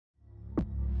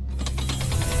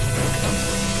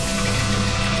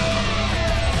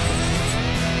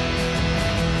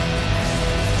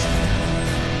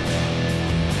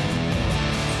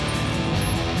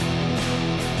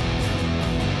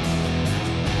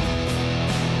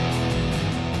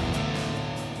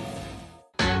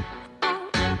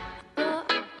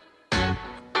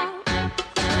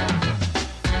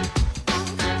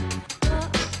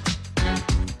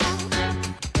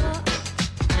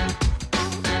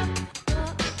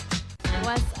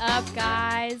What's up,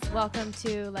 guys? Welcome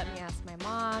to Let Me Ask My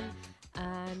Mom.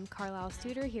 I'm Carlisle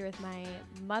Studer here with my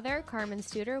mother, Carmen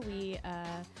Studer. We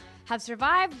have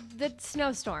survived the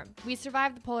snowstorm. We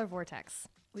survived the polar vortex.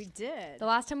 We did. The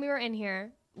last time we were in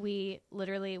here, we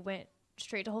literally went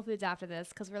straight to Whole Foods after this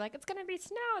because we're like, it's going to be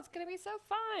snow. It's going to be so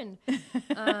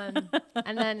fun.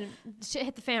 And then shit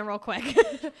hit the fan real quick.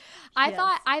 I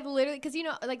thought I literally, because, you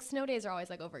know, like snow days are always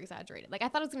like over exaggerated. Like I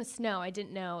thought it was going to snow. I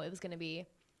didn't know it was going to be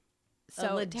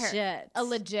so a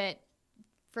legit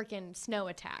freaking snow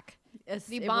attack.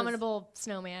 The abominable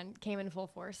snowman came in full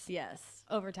force. Yes.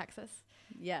 Over Texas.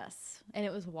 Yes. And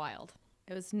it was wild.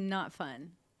 It was not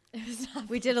fun. It was not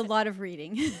We did a lot of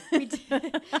reading. We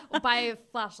did by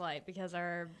flashlight because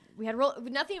we had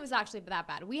nothing was actually that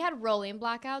bad. We had rolling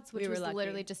blackouts, which was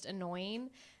literally just annoying.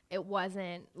 It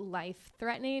wasn't life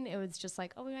threatening. It was just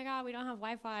like, oh my god, we don't have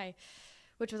Wi-Fi,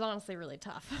 which was honestly really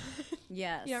tough.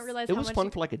 Yes. You don't realize it how was much fun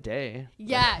for like a day.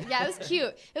 Yeah, it was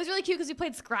cute. It was really cute because we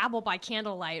played Scrabble by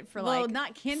candlelight for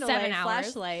not candlelight, 7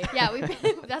 hours. flashlight. Yeah,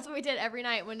 that's what we did every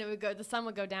night when the sun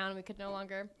would go down and we could no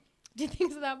longer do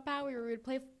things without power. We would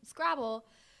play Scrabble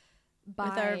by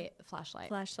With our flashlight.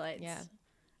 Flashlights. Yeah.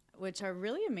 Which are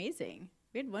really amazing.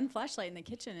 We had one flashlight in the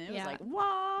kitchen and it was like,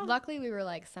 wow. wow. Luckily, we were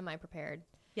like semi-prepared.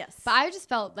 Yes. But I just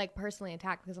felt like personally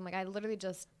attacked because I'm like, I literally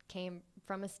just came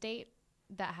from a state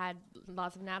that had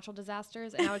lots of natural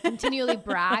disasters, and I would continually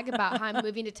brag about how I'm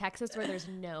moving to Texas where there's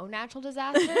no natural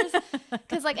disasters.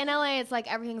 Because like in LA, it's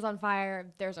like everything's on fire,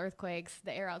 there's earthquakes,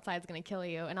 the air outside is gonna kill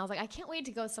you. And I was like, I can't wait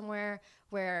to go somewhere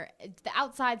where the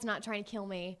outside's not trying to kill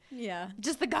me. Yeah.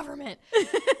 Just the government.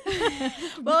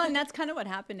 Well, and that's kind of what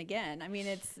happened again. I mean,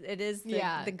 it is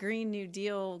Yeah. the Green New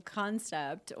Deal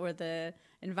concept or the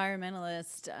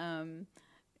environmentalist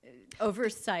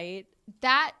oversight.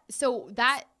 That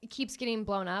keeps getting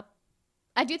blown up.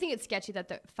 I do think it's sketchy that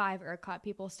the 5 ERCOT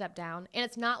people stepped down, and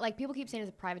it's not like people keep saying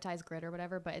it's a privatized grid or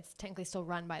whatever, but it's technically still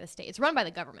run by the state. It's run by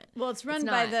the government. Well, it's run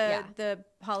by the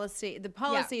policy. The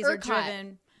policies are ERCOT.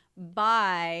 driven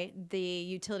by the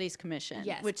Utilities Commission,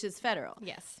 Yes. which is federal.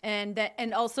 Yes.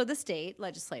 and also the state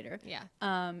legislator. Yeah.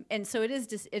 And so it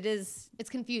is. It's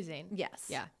confusing. Yes.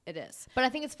 Yeah. It is. But I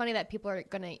think it's funny that people are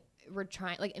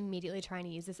immediately trying to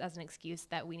use this as an excuse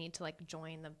that we need to like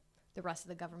join the rest of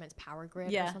the government's power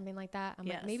grid or something like that. I'm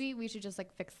like, maybe we should just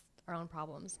like fix our own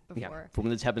problems before. Yeah, for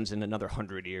when this happens in another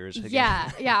 100 years. Again.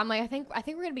 Yeah. I'm like, I think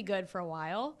we're gonna be good for a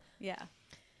while. Yeah.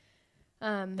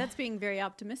 That's being very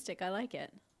optimistic. I like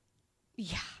it.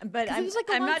 Yeah, but I'm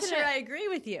not sure I agree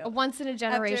with you. A once in a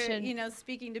generation. After,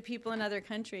 speaking to people in other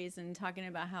countries and talking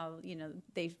about how,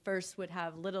 they first would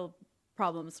have little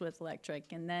problems with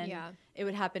electric and then it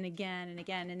would happen again and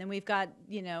again. And then we've got,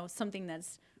 something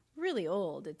that's really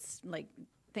old. It's like,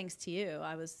 thanks to you,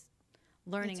 I was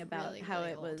learning about how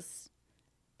it was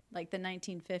like the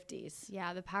 1950s.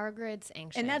 Yeah, the power grid's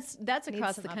ancient. And that's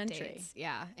across the country. Updates.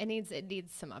 Yeah, it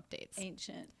needs some updates.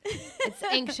 Ancient. It's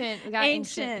ancient. We got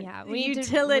ancient. Yeah, we need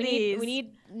utilities. We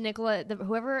need Nikola.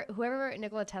 Whoever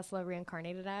Nikola Tesla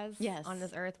reincarnated as on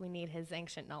this earth. We need his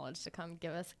ancient knowledge to come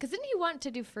give us. Because didn't he want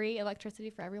to do free electricity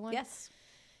for everyone? Yes.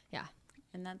 Yeah.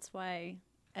 And that's why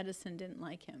Edison didn't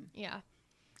like him. Yeah.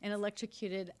 And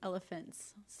electrocuted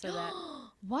elephants so that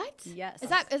what? Yes. Is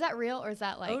that real or is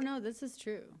that like? Oh no, this is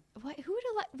true. What? Who would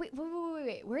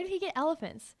wait? Where did he get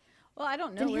elephants? Well, I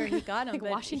don't know where he got them, like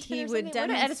but Washington he or would something?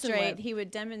 demonstrate. He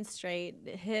would demonstrate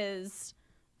his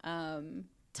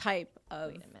type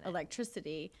of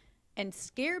electricity and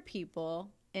scare people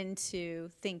into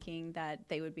thinking that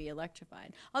they would be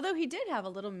electrified. Although he did have a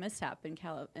little mishap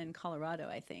in Colorado,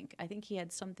 I think. I think he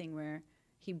had something where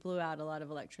he blew out a lot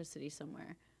of electricity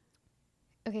somewhere.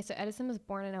 Okay, so Edison was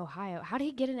born in Ohio. How did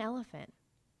he get an elephant?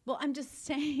 Well, I'm just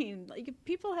saying, like, if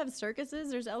people have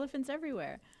circuses, there's elephants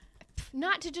everywhere.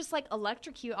 Not to just, like,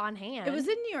 electrocute on hand. It was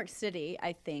in New York City,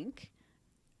 I think.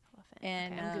 Elephant.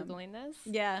 And okay, I'm Googling this.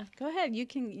 Yeah, go ahead. You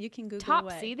can Google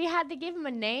Topsy. away. They gave him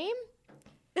a name?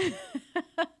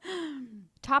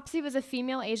 Topsy was a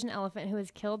female Asian elephant who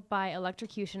was killed by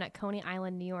electrocution at Coney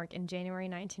Island, New York in January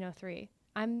 1903.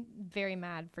 I'm very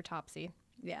mad for Topsy.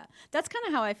 Yeah, that's kind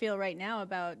of how I feel right now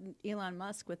about Elon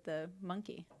Musk with the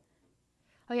monkey.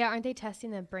 Oh, yeah. Aren't they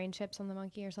testing the brain chips on the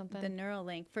monkey or something? The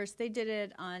Neuralink. First they did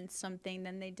it on something,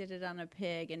 then they did it on a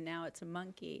pig, and now it's a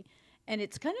monkey. And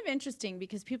it's kind of interesting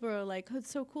because people are like, oh, it's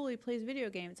so cool, he plays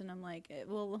video games. And I'm like,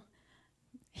 well,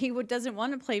 he doesn't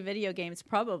want to play video games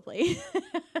probably.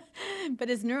 But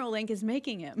his Neuralink is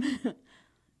making him.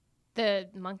 The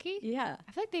monkey? Yeah.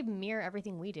 I feel like they mirror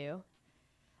everything we do.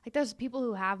 Like, there's people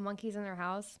who have monkeys in their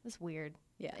house. It's weird.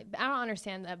 Yeah. I don't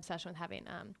understand the obsession with having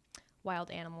wild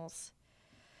animals.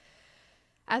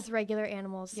 as regular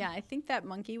animals. Yeah, I think that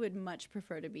monkey would much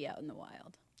prefer to be out in the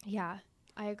wild. Yeah,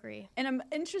 I agree. And I'm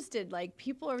interested, like,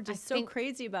 people are just so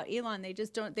crazy about Elon. They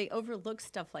just don't, they overlook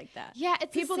stuff like that. Yeah,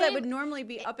 it's people that would normally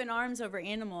be up in arms over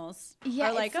animals.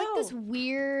 Yeah, are like, it's like this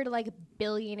weird, like,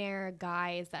 billionaire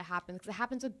guys that happens. Because it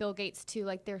happens with Bill Gates, too.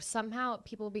 Like, there's somehow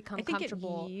people become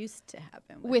comfortable. It used to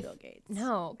happen with Bill Gates.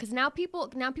 No, because now people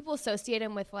associate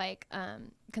him with, like,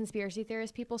 conspiracy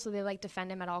theorist people. So they, like,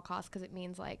 defend him at all costs because it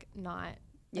means, like, not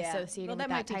associating with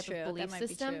that type of belief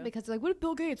system, because like, what did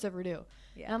Bill Gates ever do?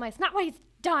 Yeah. And I'm like, it's not what he's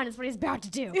done, it's what he's about to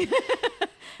do.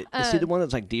 Is he the one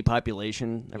that's like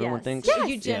depopulation? Everyone thinks.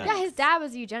 Yes. Yeah, his dad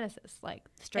was a eugenicist, like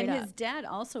straight up. And his dad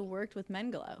also worked with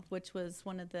Mengele, which was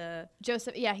one of the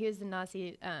Joseph. Yeah, he was the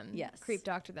Nazi creep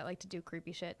doctor that liked to do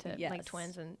creepy shit to like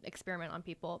twins and experiment on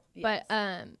people. Yes.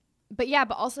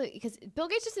 But also because Bill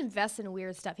Gates just invests in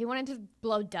weird stuff. He wanted to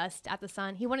blow dust at the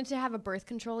sun. He wanted to have a birth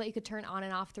control that you could turn on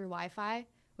and off through Wi-Fi.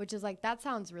 Which is like, that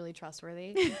sounds really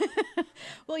trustworthy.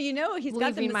 Well, you know, he's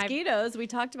got the mosquitoes. We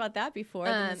talked about that before.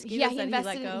 He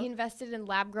invested in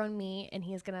lab-grown meat, and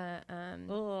he's gonna.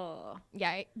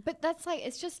 But that's like,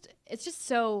 it's just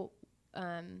so.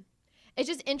 It's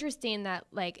just interesting that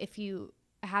like if you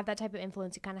have that type of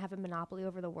influence, you kind of have a monopoly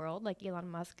over the world. Like Elon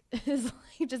Musk is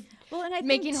like just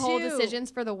making whole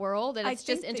decisions for the world, and it's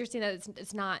just interesting that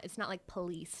it's not like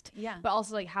policed. Yeah. But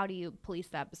also like, how do you police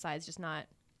that besides just not?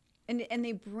 And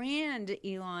they brand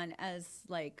Elon as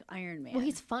like Iron Man. Well,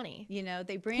 he's funny. You know,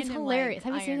 they brand him hilarious.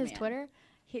 Like Have you seen Iron his Twitter?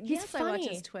 He's funny. I watch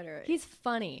his Twitter. He's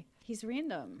funny. He's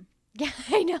random. Yeah,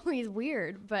 I know he's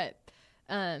weird, but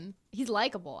he's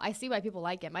likable. I see why people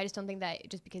like him. I just don't think that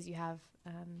just because you have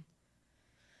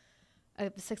a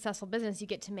successful business, you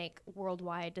get to make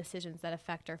worldwide decisions that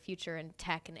affect our future in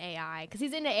tech and AI. Because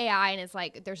he's into AI, and it's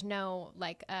like there's no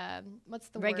like what's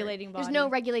the regulating word? body? There's no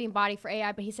regulating body for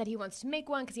AI. But he said he wants to make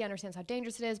one because he understands how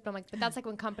dangerous it is. But I'm like, but that's like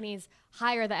when companies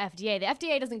hire the FDA. The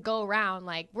FDA doesn't go around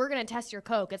like, we're gonna test your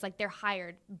Coke. It's like they're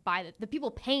hired by the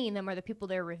people paying them are the people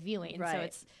they're reviewing. Right. So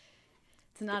it's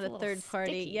not a third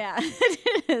party. Sticky. Yeah,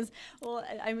 it is. Well,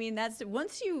 I mean, that's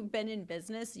once you've been in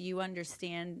business, you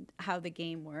understand how the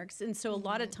game works. And so a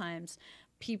lot of times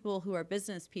people who are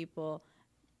business people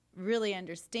really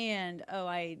understand,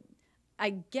 I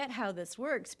get how this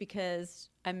works because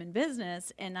I'm in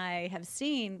business and I have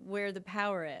seen where the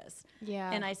power is.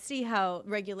 Yeah. And I see how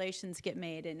regulations get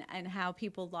made and how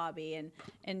people lobby.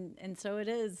 And so it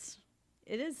is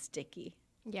sticky.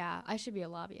 Yeah, I should be a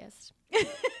lobbyist.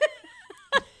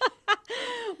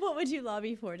 What would you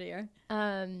lobby for, dear?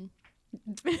 I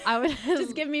would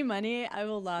just give me money. I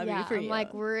will lobby for you. Like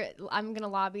I'm gonna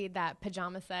lobby that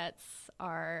pajama sets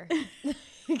are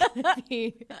gonna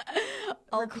be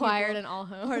required in all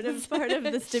homes. Part of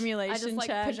the stimulation. I just like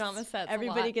checks. Pajama sets.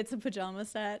 Everybody gets a pajama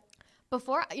set.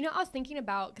 Before, I was thinking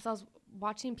about because I was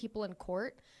watching people in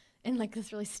court. And like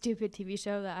this really stupid TV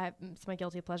show it's my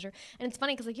guilty pleasure. And it's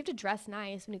funny because like you have to dress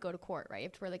nice when you go to court, right? You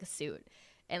have to wear like a suit.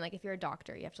 And like if you're a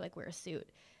doctor, you have to like wear a suit.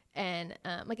 And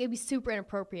like it'd be super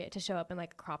inappropriate to show up in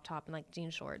like a crop top and like jean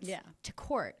shorts to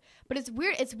court. But it's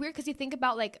weird. It's weird because you think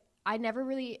about like I never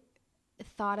really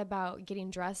thought about getting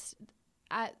dressed.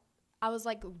 I was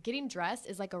like getting dressed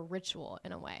is like a ritual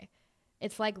in a way.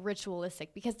 It's like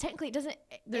ritualistic because technically it doesn't.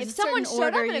 If someone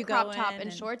showed up in a crop top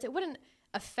and shorts, it wouldn't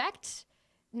affect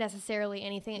necessarily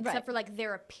anything except for like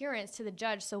their appearance to the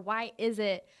judge. So why is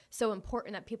it so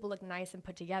important that people look nice and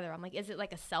put together? I'm like, is it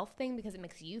like a self thing because it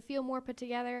makes you feel more put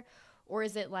together, or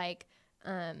is it like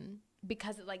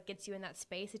because it like gets you in that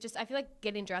space? It just, I feel like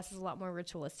getting dressed is a lot more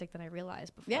ritualistic than I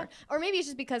realized before. Or maybe it's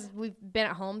just because we've been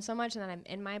at home so much and then I'm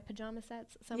in my pajama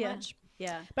sets so much.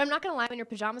 But I'm not gonna lie, when your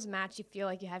pajamas match, you feel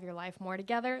like you have your life more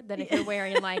together than if you're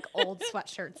wearing like old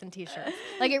sweatshirts and t-shirts.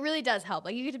 Like it really does help.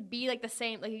 Like you could be like the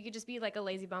same, like you could just be like a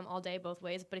lazy bum all day both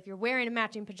ways. But if you're wearing a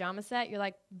matching pajama set, you're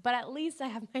like, but at least I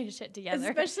have my shit together.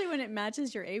 Especially when it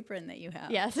matches your apron that you have.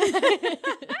 Yes.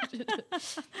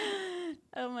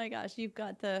 Oh my gosh, you've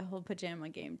got the whole pajama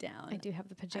game down. I do have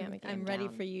the pajama game I'm ready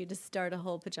for you to start a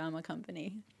whole pajama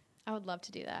company. I would love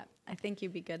to do that. I think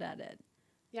you'd be good at it.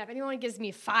 Yeah, if anyone gives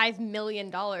me $5 million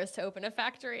to open a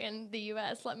factory in the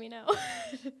U.S., let me know.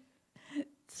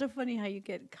 It's so funny how you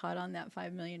get caught on that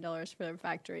 $5 million for a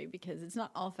factory because it's not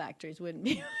all factories wouldn't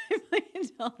be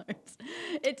 $5 million.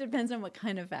 It depends on what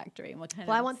kind of factory and what kind of.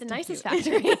 Well, I want the nicest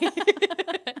factory.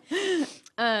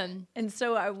 And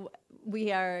so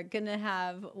we are going to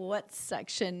have what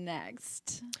section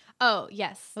next? Oh,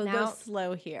 yes. We'll go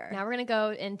slow here. Now we're going to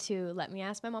go into Let Me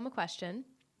Ask My Mom a Question.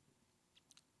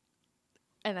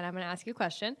 And then I'm going to ask you a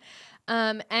question.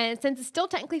 And since it's still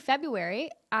technically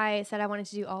February, I said I wanted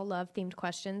to do all love-themed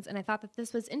questions. And I thought that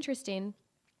this was interesting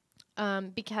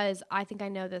because I think I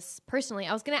know this personally.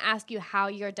 I was going to ask you how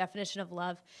your definition of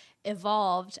love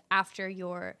evolved after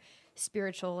your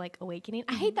spiritual like awakening.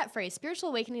 I hate that phrase. Spiritual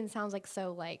awakening sounds like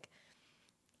so like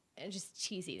just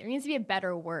cheesy. There needs to be a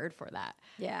better word for that.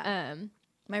 Yeah.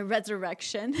 My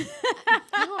resurrection.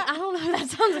 I don't know. That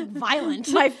sounds like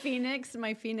violent. my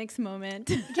phoenix moment.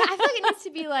 Yeah, I feel like it needs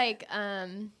to be like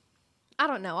I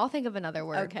don't know. I'll think of another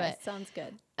word. Okay, but, sounds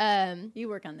good. You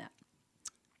work on that.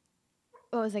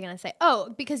 What was I going to say?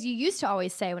 Oh, because you used to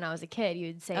always say when I was a kid,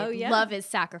 you'd say love is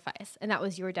sacrifice. And that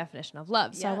was your definition of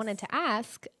love. So I wanted to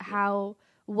ask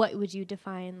what would you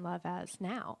define love as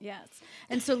now? Yes.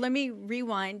 And so let me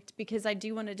rewind because I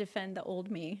do want to defend the old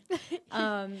me.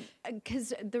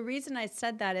 Because the reason I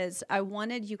said that is I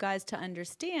wanted you guys to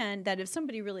understand that if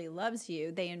somebody really loves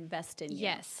you, they invest in you.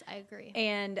 Yes, I agree.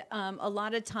 And a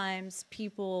lot of times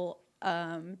people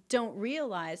don't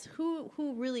realize who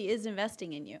really is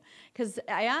investing in you. Because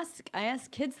I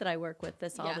ask kids that I work with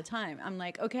this all the time. I'm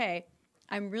like, okay,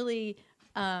 I really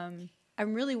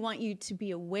want you to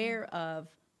be aware of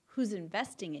who's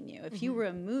investing in you. If you were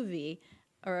a movie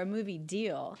or a movie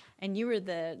deal and you were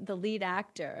the lead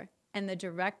actor and the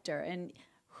director, and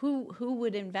who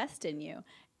would invest in you?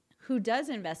 Who does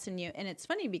invest in you? And it's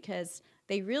funny because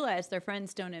they realize their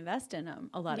friends don't invest in them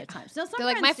a lot of times. No, they're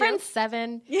like, my friend's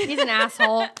 7. He's an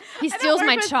asshole. He steals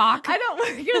my chalk. I don't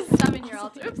work with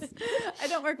 7-year-olds. Oops. I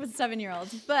don't work with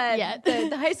 7-year-olds, but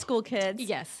the high school kids,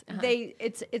 yes,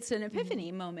 it's an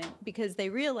epiphany moment because they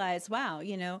realize, wow,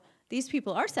 you know, these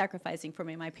people are sacrificing for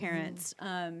me. My parents,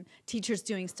 teachers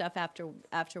doing stuff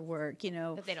after work, you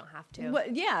know, but they don't have to.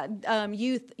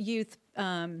 Youth.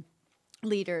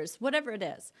 Leaders, whatever it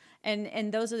is.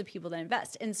 And those are the people that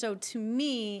invest. And so to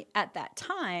me, at that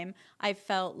time, I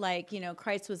felt like, you know,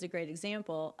 Christ was a great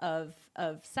example of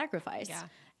sacrifice. Yeah.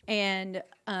 And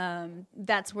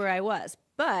that's where I was.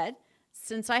 But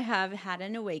since I have had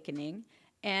an awakening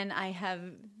and I have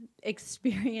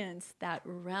experienced that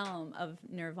realm of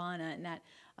nirvana and that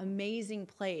amazing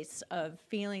place of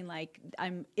feeling like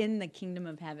I'm in the kingdom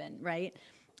of heaven, right?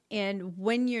 And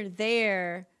when you're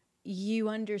there, you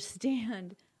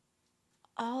understand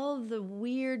all the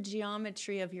weird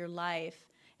geometry of your life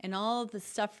and all the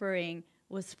suffering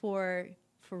was for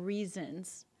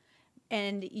reasons.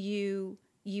 And you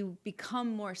become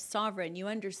more sovereign. You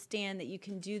understand that you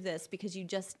can do this because you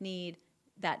just need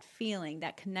that feeling,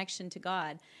 that connection to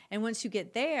God. And once you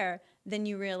get there, then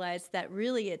you realize that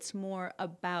really it's more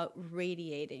about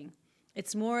radiating.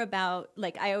 It's more about,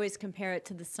 like, I always compare it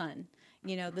to the sun.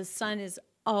 You know, the sun is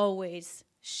always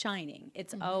shining.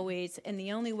 It's always, and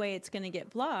the only way it's going to get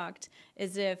blocked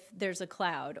is if there's a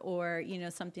cloud or, you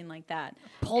know, something like that.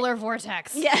 Polar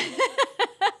vortex. Yeah.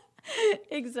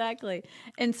 Exactly.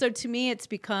 And so to me, it's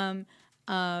become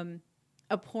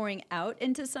a pouring out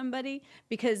into somebody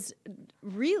because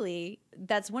really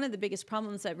that's one of the biggest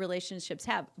problems that relationships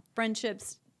have.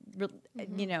 Friendships,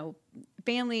 you know,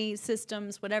 family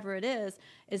systems, whatever it is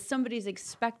somebody's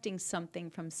expecting something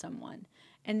from someone.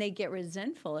 And they get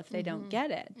resentful if they don't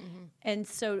get it. And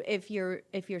so if you're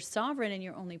sovereign and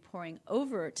you're only pouring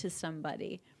over to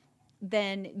somebody,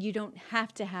 then you don't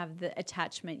have to have the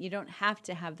attachment. You don't have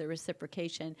to have the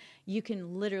reciprocation. You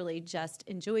can literally just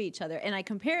enjoy each other. And I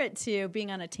compare it to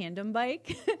being on a tandem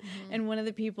bike and one of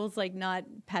the people's like not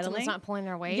pedaling. Someone's not pulling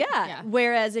their weight. Yeah.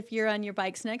 Whereas if you're on your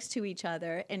bikes next to each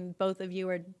other and both of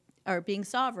you are being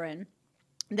sovereign,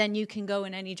 then you can go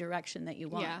in any direction that you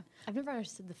want. Yeah. I've never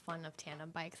understood the fun of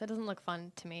tandem bikes. That doesn't look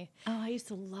fun to me. Oh, I used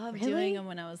to love doing them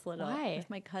when I was little. Why? With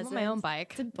my cousins. I want my own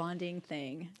bike. It's a bonding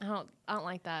thing. I don't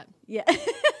like that. Yeah.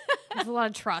 There's a lot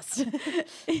of trust.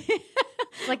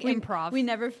 It's like improv. We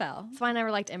never fell. That's why I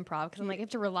never liked improv, because I'm like, you have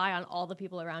to rely on all the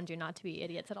people around you not to be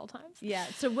idiots at all times. Yeah.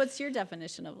 So what's your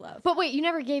definition of love? But wait, you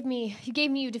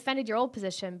you defended your old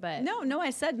position, but. No,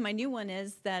 I said my new one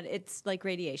is that it's like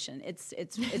radiation.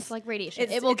 It's like radiation.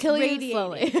 It will kill you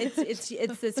slowly. It's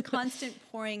this constant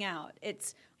pouring out.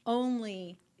 It's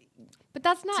only. But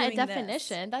that's not a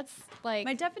definition. That's like.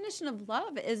 My definition of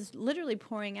love is literally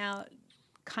pouring out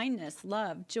kindness,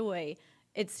 love, joy.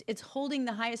 It's holding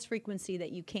the highest frequency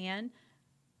that you can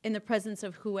in the presence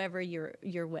of whoever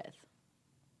you're with.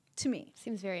 To me,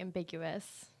 seems very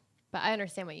ambiguous, but I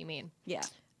understand what you mean. Yeah.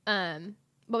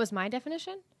 What was my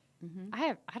definition?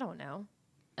 I don't know.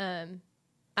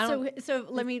 So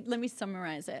let me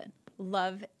summarize it.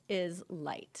 Love is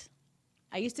light.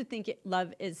 I used to think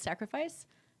love is sacrifice.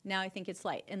 Now I think it's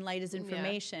light, and light is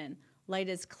information. Yeah. Light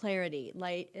is clarity.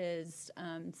 Light is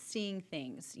seeing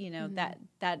things. You know,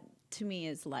 that to me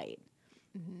is light.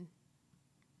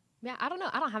 Yeah, I don't know.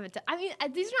 I don't have it. I mean,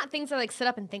 these are not things I like sit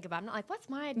up and think about. I'm not like, what's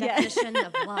my definition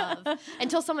of love?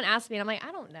 Until someone asks me, and I'm like,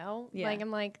 I don't know. Yeah. Like,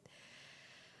 I'm like,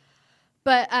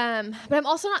 but I'm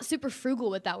also not super frugal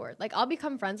with that word. Like, I'll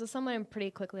become friends with someone and pretty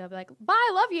quickly I'll be like, bye,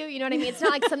 I love you. You know what I mean? It's not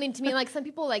like something to me, like some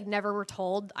people like never were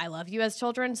told I love you as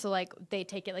children. So like they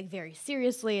take it like very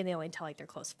seriously and they only tell like their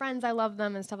close friends I love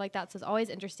them and stuff like that. So it's always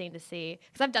interesting to see,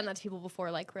 because I've done that to people before,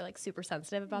 like we're like super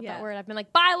sensitive about that word. I've been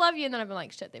like, bye, I love you. And then I've been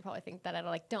like, shit, they probably think that I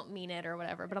like don't mean it or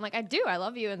whatever. But I'm like, I do. I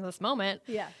love you in this moment.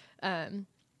 Yeah.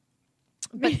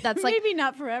 But that's like maybe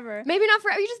not forever. Maybe not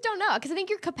forever. You just don't know, because I think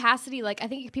your capacity, like I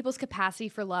think people's capacity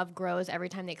for love grows every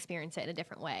time they experience it in a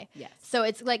different way. Yes. So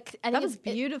it's like I think that was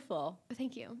beautiful.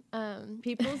 Thank you.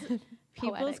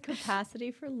 People's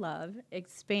capacity for love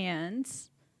expands.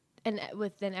 And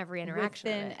within every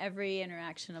interaction, every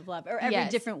interaction of love, or every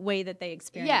different way that they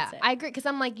experience it. I agree, because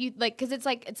I'm like you, like because it's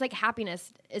like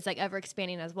happiness is like ever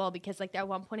expanding as well, because like at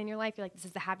one point in your life you're like, this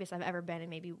is the happiest I've ever been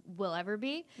and maybe will ever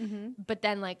be, but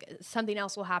then like something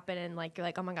else will happen and like you're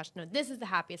like, oh my gosh, no, this is the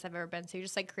happiest I've ever been. So you're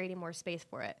just like creating more space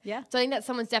for it. Yeah. So I think that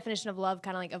someone's definition of love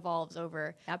kind of like evolves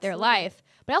over their life,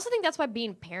 but I also think that's why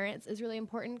being parents is really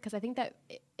important, because I think that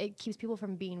it keeps people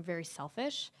from being very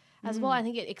selfish as well. I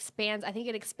think it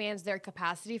expands their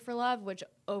capacity for love, which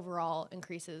overall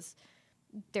increases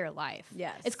their life.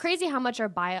 Yes. It's crazy how much our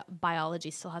biology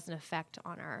still has an effect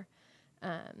on our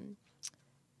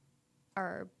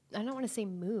I don't want to say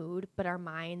mood, but our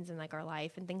minds and like our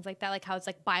life and things like that, like how it's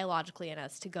like biologically in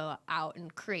us to go out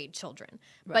and create children,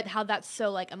 but how that's so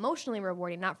like emotionally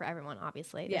rewarding, not for everyone,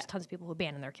 obviously. There's tons of people who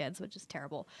abandon their kids, which is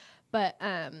terrible.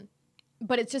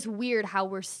 But it's just weird how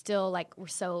we're still like, we're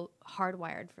so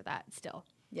hardwired for that still,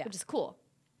 which is cool.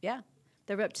 Yeah.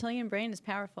 The reptilian brain is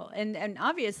powerful. And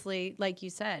obviously, like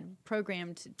you said,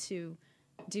 programmed to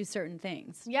do certain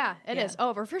things. Yeah, it is.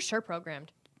 Oh, we're for sure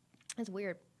programmed. It's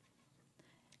weird.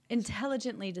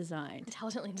 Intelligently designed.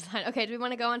 Intelligently designed. Okay, do we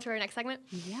want to go on to our next segment?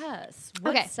 Yes.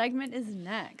 What segment is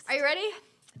next? Are you ready?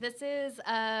 This is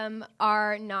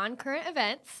our non-current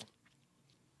events.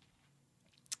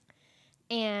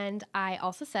 And I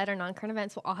also said our non-current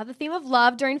events will all have the theme of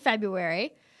love during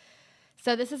February.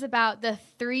 So this is about the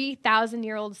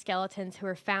 3,000-year-old skeletons who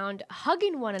were found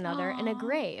hugging one another in a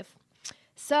grave.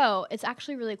 So it's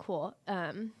actually really cool.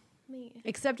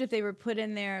 Except if they were put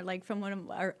in there like from one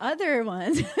of our other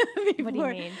ones. What do you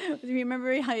mean? Do you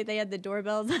remember how they had the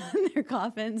doorbells on their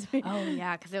coffins? Oh,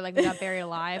 yeah, because they're like, we got buried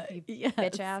alive, you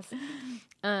bitch ass.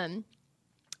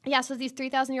 Yeah, so these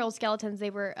 3,000-year-old skeletons, they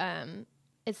were...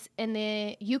 it's in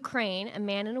the Ukraine, a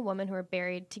man and a woman who are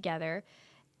buried together,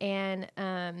 and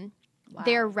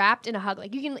they're wrapped in a hug.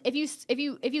 Like you can, if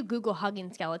you Google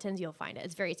hugging skeletons, you'll find it.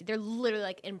 It's very easy. They're literally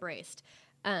like embraced,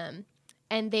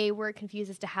 and they were confused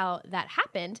as to how that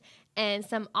happened. And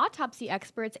some autopsy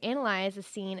experts analyzed the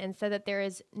scene and said that there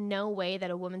is no way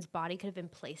that a woman's body could have been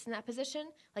placed in that position.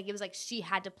 Like it was like she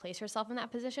had to place herself in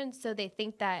that position. So they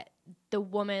think that the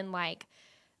woman like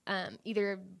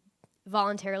either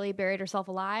voluntarily buried herself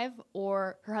alive,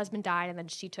 or her husband died and then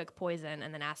she took poison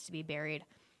and then asked to be buried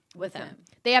with him.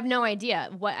 They have no idea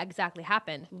what exactly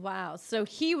happened. Wow. So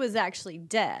he was actually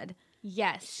dead.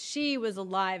 Yes. She was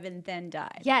alive and then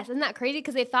died. Yes. Isn't that crazy?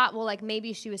 Because they thought, well, like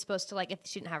maybe she was supposed to, like, if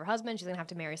she didn't have her husband, she's going to have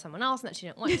to marry someone else and that she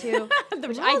didn't want to. The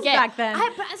rules I get. Back then.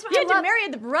 You had to marry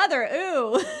the brother.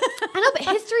 Ooh. I know, but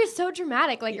history is so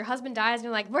dramatic. Like your husband dies and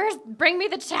you're like, bring me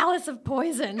the chalice of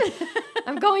poison.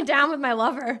 I'm going down with my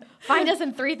lover. Find us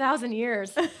in 3,000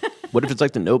 years. What if it's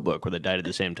like The Notebook where they died at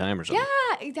the same time or something?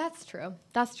 Yeah, that's true.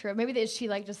 That's true. Maybe she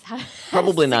like just had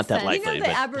probably not that likely. You know,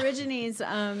 the Aborigines,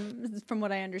 from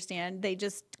what I understand, they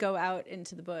just go out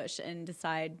into the bush and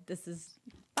decide this is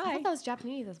bye. I thought that was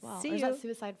Japanese as well. See or is you. that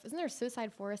suicide? Isn't there a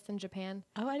suicide forest in Japan?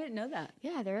 Oh, I didn't know that.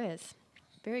 Yeah, there is.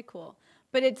 Very cool.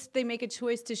 But they make a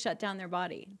choice to shut down their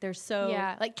body. They're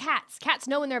so like cats. Cats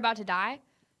know when they're about to die,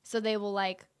 so they will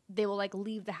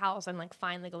leave the house and like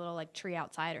find like a little like tree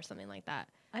outside or something like that.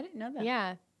 I didn't know that.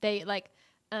 Yeah, they like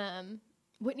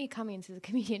Whitney Cummings is a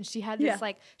comedian. She had this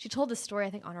like she told this story I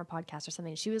think on her podcast or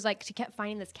something. She was like she kept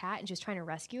finding this cat and she was trying to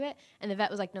rescue it, and the vet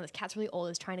was like, no, this cat's really old.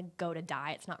 It's trying to go to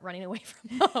die. It's not running away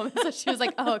from home. So she was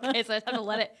like, oh, okay, so I just have to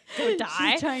let it go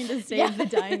die. She's trying to save the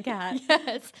dying cat.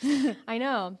 Yes, I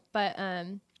know, but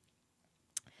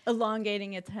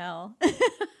elongating its hell.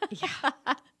 Yeah.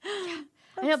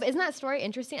 I know, but isn't that story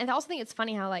interesting? And I also think it's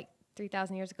funny how like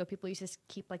 3,000 years ago people used to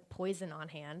keep like poison on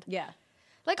hand. Yeah.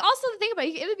 Like also the thing about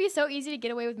it would be so easy to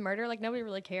get away with murder. Like nobody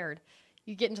really cared.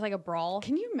 You get into like a brawl.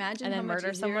 Can you imagine and how then much murder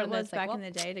easier someone it was that's like, back in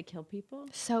the day to kill people?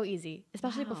 So easy,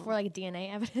 especially before like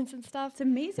DNA evidence and stuff. It's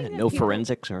amazing. Yeah, no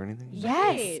forensics or anything.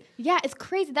 Yes. Right. Yeah, it's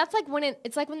crazy. That's like when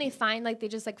it's like when they find like they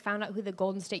just like found out who the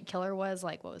Golden State Killer was.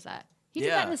 Like what was that? He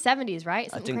did that in the 70s, right?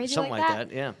 I think crazy something like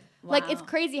that. Yeah. Wow. Like it's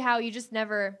crazy how you just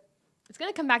never. It's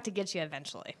gonna come back to get you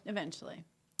eventually. Eventually.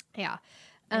 Yeah.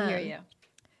 I hear you.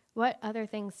 What other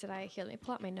things did I hear? Let me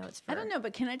pull out my notes. I don't know,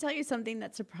 but can I tell you something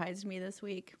that surprised me this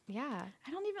week? Yeah.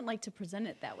 I don't even like to present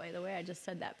it that way, the way I just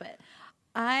said that, but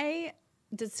I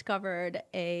discovered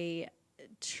a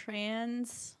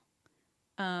trans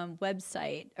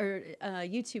website or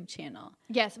YouTube channel.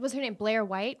 Yes. What's her name? Blair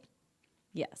White?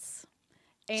 Yes.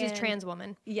 She's a trans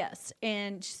woman. Yes.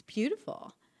 And she's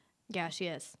beautiful. Yeah, she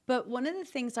is. But one of the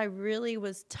things I really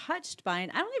was touched by,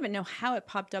 and I don't even know how it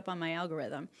popped up on my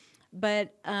algorithm,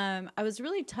 but I was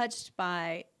really touched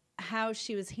by how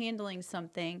she was handling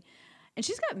something. And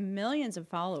she's got millions of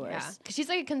followers. Yeah, because she's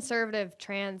like a conservative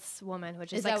trans woman,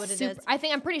 which is that like what super, it is?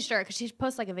 I'm pretty sure because she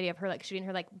posts like a video of her like shooting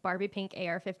her like Barbie pink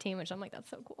AR-15, which I'm like, that's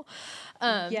so cool.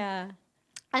 Yeah.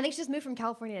 I think she just moved from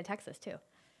California to Texas too.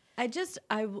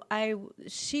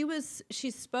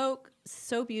 She spoke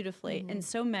so beautifully and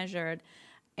so measured.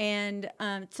 And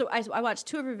so I watched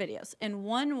 2 of her videos, and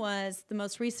one was the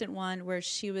most recent one where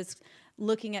she was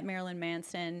looking at Marilyn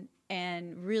Manson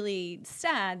and really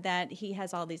sad that he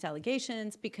has all these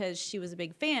allegations because she was a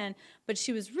big fan, but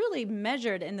she was really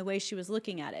measured in the way she was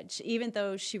looking at it. Even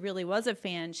though she really was a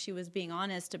fan, she was being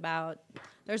honest about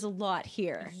there's a lot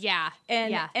here. Yeah.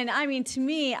 And I mean, to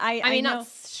me, I mean, know, not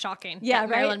shocking. Yeah, that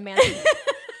Marilyn Manson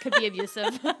could be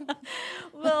abusive.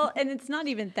 Well, and it's not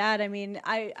even that. I mean,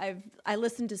 I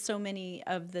listened to so many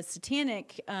of the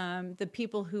satanic, the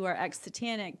people who are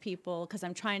ex-satanic people, because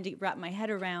I'm trying to wrap my head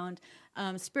around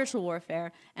spiritual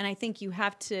warfare, and I think you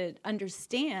have to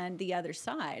understand the other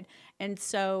side. And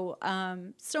so,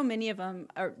 so many of them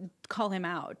call him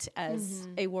out as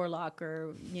a warlock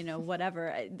or whatever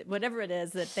it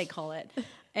is that they call it.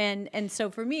 And so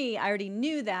for me, I already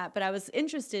knew that, but I was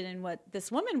interested in what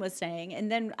this woman was saying. And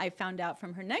then I found out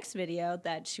from her next video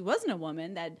that she wasn't a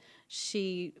woman, that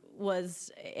she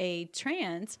was a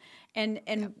trans.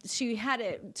 And she had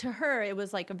it, to her, it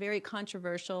was like a very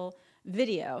controversial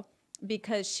video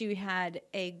because she had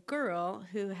a girl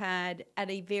who had, at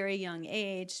a very young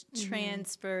age,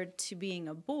 transferred to being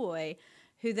a boy,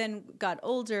 who then got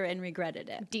older and regretted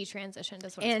it. Detransitioned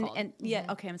is what it's called. And yeah,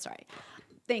 okay, I'm sorry.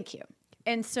 Thank you.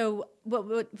 And so what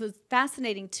was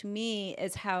fascinating to me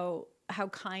is how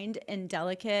kind and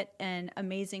delicate and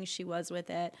amazing she was with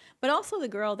it, but also the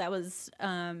girl that was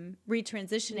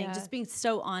retransitioning, just being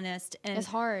so honest. And it's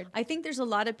hard. I think there's a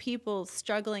lot of people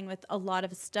struggling with a lot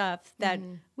of stuff that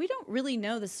we don't really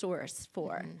know the source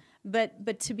for,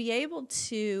 but to be able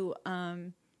to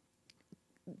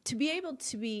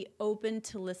be open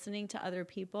to listening to other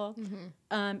people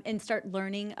and start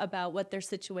learning about what their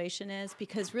situation is,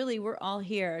 because really we're all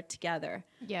here together.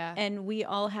 Yeah. And we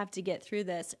all have to get through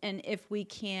this. And if we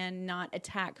can not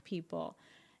attack people.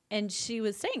 And she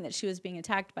was saying that she was being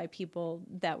attacked by people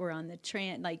that were on the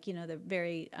the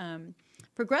very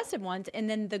progressive ones. And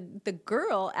then the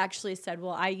girl actually said,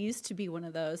 well, I used to be one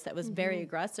of those that was very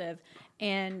aggressive.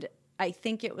 And I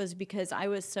think it was because I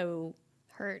was so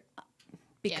hurt.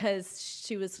 Because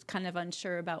she was kind of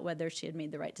unsure about whether she had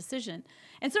made the right decision.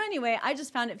 And so anyway, I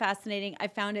just found it fascinating. I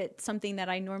found it something that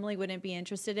I normally wouldn't be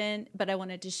interested in, but I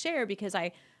wanted to share because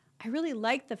I really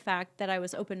liked the fact that I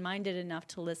was open-minded enough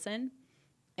to listen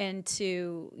and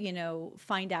to,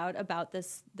 find out about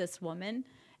this woman.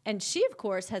 And she, of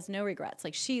course, has no regrets.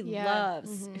 Like, she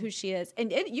loves who she is.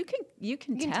 And you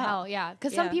can tell. Yeah.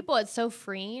 Because some people, it's so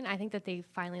freeing. I think that they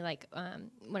finally,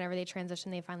 whenever they transition,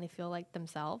 they finally feel like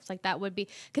themselves. Like, that would be,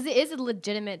 because it is a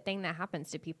legitimate thing that happens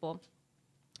to people.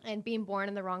 And being born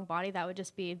in the wrong body, that would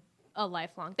just be a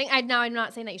lifelong thing. I'm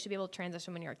not saying that you should be able to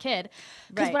transition when you're a kid.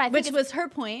 Right. What I think which was her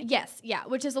point. Yes. Yeah.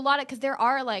 Which is a lot of, because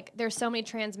there's so many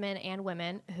trans men and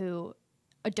women who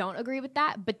don't agree with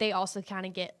that, but they also kind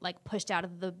of get pushed out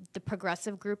of the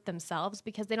progressive group themselves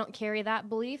because they don't carry that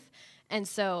belief. And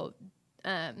so,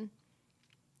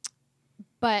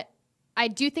 but I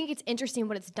do think it's interesting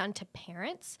what it's done to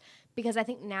parents, because I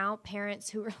think now parents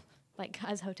who are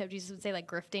as Hotep Jesus would say,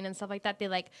 grifting and stuff like that,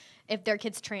 they if their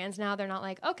kid's trans now, they're not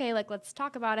okay, let's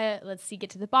talk about it. Let's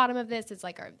get to the bottom of this. It's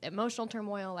our emotional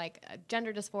turmoil,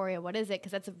 gender dysphoria. What is it?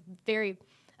 Because that's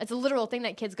it's a literal thing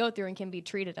that kids go through and can be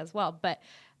treated as well. But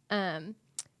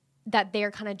that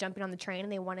they're kind of jumping on the train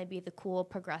and they want to be the cool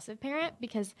progressive parent,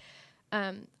 because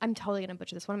I'm totally going to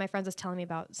butcher this. One of my friends was telling me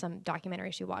about some documentary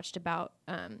she watched about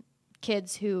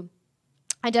kids who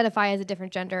identify as a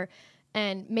different gender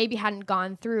and maybe hadn't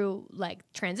gone through like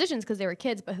transitions because they were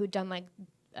kids, but who'd done like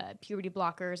puberty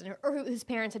blockers, or whose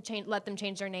parents had let them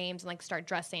change their names and like start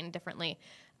dressing differently.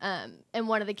 And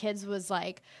one of the kids was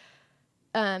like,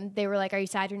 they were like, "Are you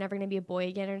sad you're never going to be a boy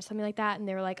again?" or something like that. And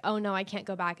they were like, "Oh no, I can't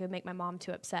go back. It would make my mom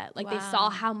too upset." Like, they saw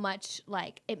how much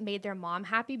like it made their mom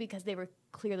happy because they were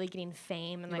clearly getting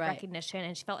fame and like recognition,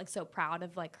 and she felt like so proud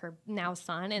of like her now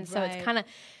son. And so it's kind of,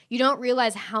 you don't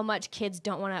realize how much kids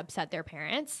don't want to upset their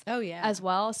parents as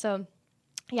well. So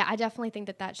yeah, I definitely think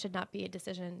that should not be a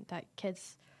decision that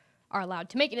kids are allowed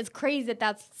to make. And it's crazy that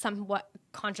that's somewhat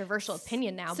controversial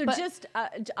opinion now. So just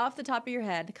off the top of your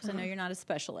head, because I know you're not a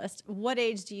specialist, what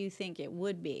age do you think it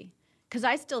would be? Because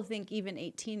I still think even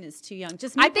 18 is too young.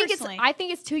 Just me personally. I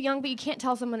think it's too young, but you can't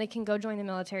tell someone they can go join the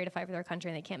military to fight for their country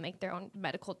and they can't make their own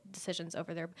medical decisions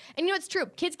over their. And you know, it's true.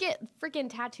 Kids get freaking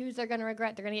tattoos they're going to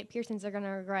regret. They're going to get piercings they're going to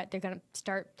regret. They're going to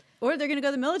start. Or they're going to go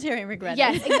to the military and regret it.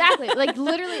 Yes, exactly. Like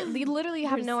literally you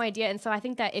have no idea. And so I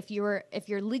think that if you're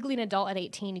legally an adult at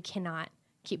 18, you cannot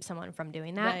keep someone from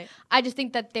doing that. Right. I just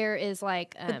think that there is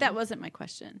like. But that wasn't my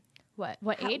question. What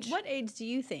age? What age do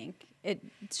you think it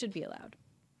should be allowed?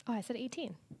 Oh, I said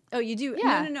 18. Oh, you do?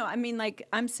 Yeah. No. I mean, like,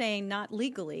 I'm saying not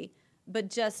legally, but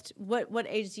just what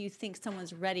age do you think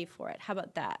someone's ready for it? How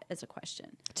about that as a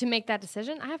question? To make that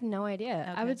decision? I have no idea.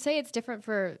 Okay. I would say it's different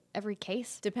for every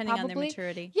case. Depending on their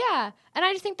maturity. Yeah. And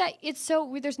I just think that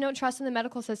there's no trust in the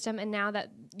medical system. And now that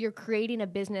you're creating a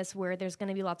business where there's going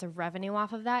to be lots of revenue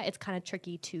off of that, it's kind of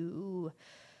tricky to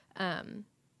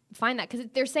find that, because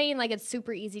they're saying like it's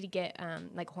super easy to get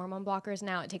like hormone blockers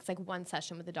now. It takes like one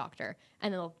session with the doctor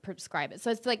and they'll prescribe it. So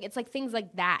it's like things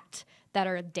like that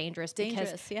are dangerous.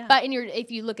 Yeah. But if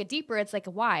you look at deeper, it's like,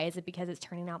 why? Is it because it's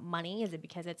turning out money? Is it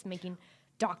because it's making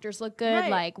doctors look good?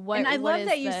 Right. Like what? And I what love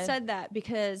that you said that,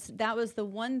 because that was the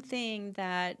one thing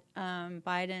that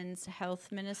Biden's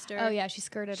health minister. Oh yeah, she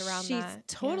skirted around that. She's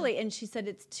totally, and she said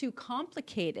it's too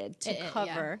complicated to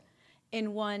cover. Yeah.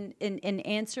 In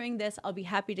answering this, I'll be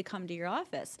happy to come to your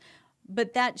office.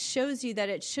 But that shows you that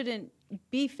it shouldn't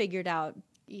be figured out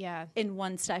in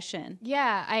one session.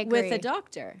 Yeah, I agree. With a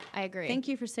doctor. I agree. Thank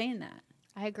you for saying that.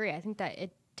 I agree. I think that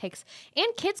it takes, and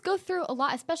kids go through a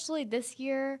lot, especially this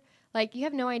year. Like, you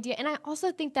have no idea. And I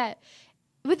also think that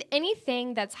with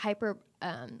anything that's hyper,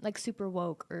 like super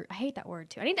woke, or I hate that word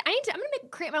too. I'm gonna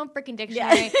create my own freaking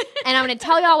dictionary, and I'm gonna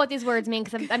tell y'all what these words mean,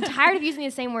 because I'm tired of using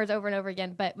the same words over and over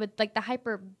again. But with like the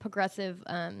hyper progressive,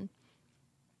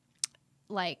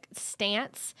 like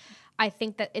stance, I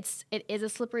think that it is a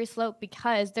slippery slope,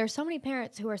 because there's so many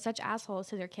parents who are such assholes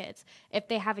to their kids. If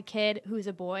they have a kid who's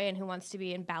a boy and who wants to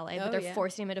be in ballet, but they're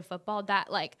forcing him into football,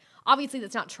 that, like, obviously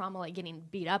that's not trauma, like getting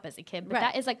beat up as a kid, but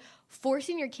that is like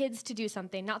forcing your kids to do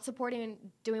something, not supporting and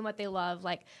doing what they love.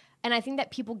 Like, and I think that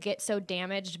people get so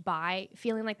damaged by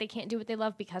feeling like they can't do what they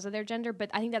love because of their gender, but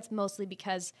I think that's mostly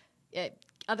because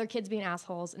other kids being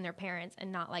assholes and their parents,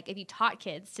 and not like if you taught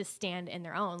kids to stand in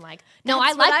their own, like, no,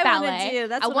 I like ballet.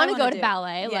 I want to go to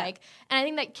ballet. Yeah. Like, and I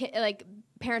think that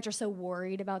parents are so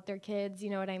worried about their kids, you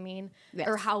know what I mean? Yes.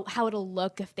 Or how it'll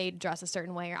look if they dress a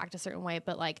certain way or act a certain way.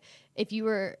 But like, if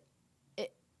you're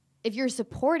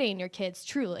supporting your kids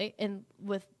truly and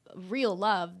with real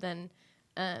love, then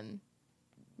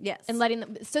yes, and letting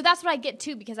them. So that's what I get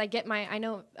too, because I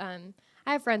know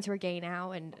I have friends who are gay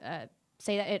now, and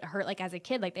say that it hurt, like as a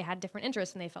kid, like they had different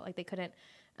interests and they felt like they couldn't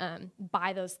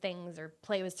buy those things or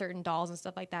play with certain dolls and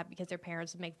stuff like that because their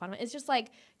parents would make fun of it. It's just like,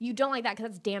 you don't like that,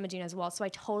 because that's damaging as well. So I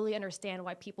totally understand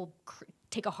why people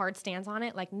take a hard stance on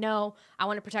it. Like, no, I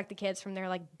want to protect the kids from their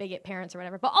like bigot parents or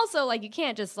whatever. But also, like, you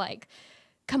can't just like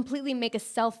completely make a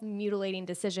self-mutilating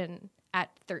decision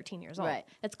at 13 years old. Right.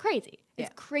 That's crazy.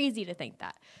 It's crazy to think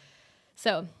that.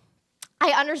 So I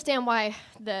understand why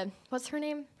what's her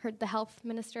name? The health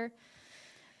minister.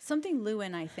 Something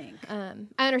Lewin, I think. I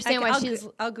understand why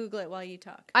I'll Google it while you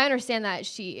talk. I understand that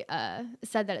she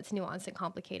said that it's nuanced and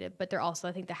complicated, but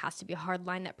I think there has to be a hard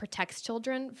line that protects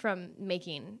children from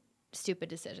making stupid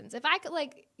decisions. If I could,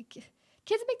 like,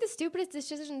 kids make the stupidest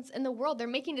decisions in the world. They're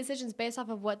making decisions based off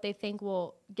of what they think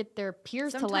will get their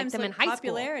peers to like them in high school.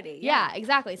 Popularity. Yeah,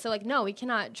 exactly. So, like, no, we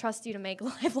cannot trust you to make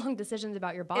lifelong decisions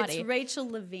about your body. It's Rachel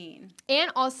Levine.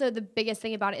 And also, the biggest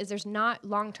thing about it is there's not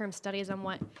long-term studies on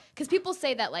because people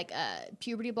say that, like,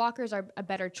 puberty blockers are a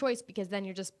better choice because then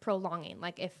you're just prolonging.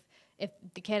 Like, if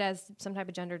the kid has some type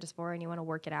of gender dysphoria and you want to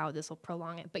work it out, this will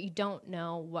prolong it. But you don't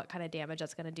know what kind of damage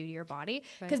that's going to do to your body.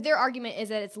 Because their argument is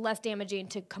that it's less damaging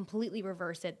to completely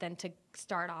reverse it than to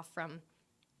start off from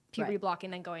puberty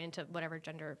blocking, then going into whatever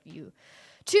gender you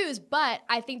choose. But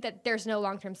I think that there's no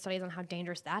long-term studies on how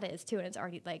dangerous that is, too. And it's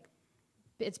already, like,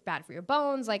 it's bad for your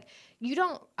bones. Like I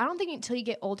don't think until you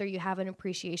get older, you have an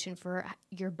appreciation for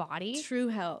your body. True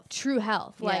health.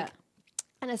 Yeah. Like,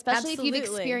 and especially Absolutely. if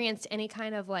you've experienced any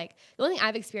kind of like, the only thing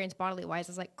I've experienced bodily wise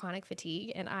is like chronic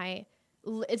fatigue. And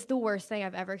it's the worst thing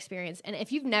I've ever experienced. And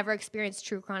if you've never experienced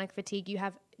true chronic fatigue, you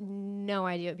have no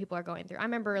idea what people are going through. I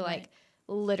remember like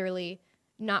literally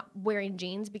not wearing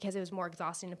jeans because it was more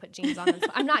exhausting to put jeans on.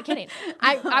 I'm not kidding.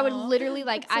 I would literally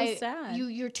like, so sad.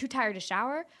 You're too tired to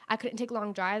shower. I couldn't take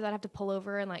long drives. I'd have to pull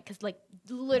over and like, cause like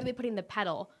literally putting the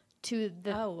pedal to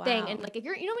the thing. And like, if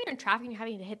when you're in traffic and you're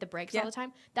having to hit the brakes all the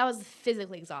time, that was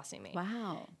physically exhausting me.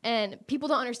 Wow. And people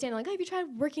don't understand, like, oh, have you tried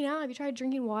working out? Have you tried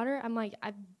drinking water? I'm like,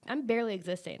 I'm barely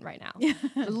existing right now.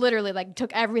 Literally like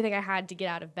took everything I had to get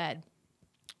out of bed.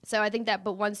 So I think that,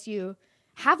 but once you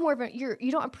have more of a,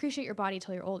 you don't appreciate your body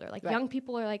until you're older. Like young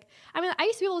people are like, I mean, I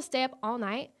used to be able to stay up all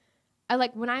night.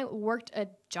 When I worked a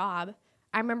job,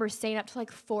 I remember staying up till like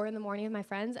 4 a.m. with my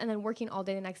friends and then working all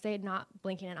day the next day and not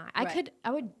blinking an eye. I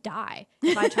would die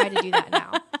if I tried to do that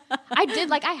now. I did,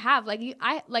 like I have,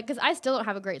 because I still don't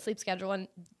have a great sleep schedule. And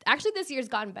actually this year's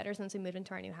gotten better since we moved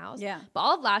into our new house. Yeah. But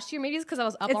all of last year, maybe it's because I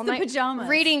was up all night pajamas.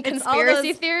 Reading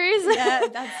conspiracy theories. Yeah,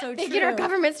 that's so true. Thinking our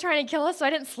government's trying to kill us. So I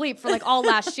didn't sleep for like all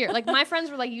last year. Like my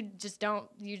friends were like, you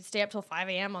stay up till 5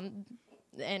 a.m. on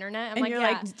the internet. I'm like, you're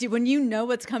like, when you know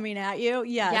what's coming at you,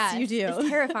 yes, you do. It's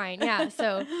terrifying. Yeah.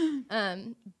 So,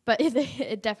 but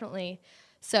it definitely.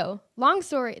 So, long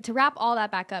story to wrap all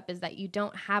that back up is that you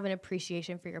don't have an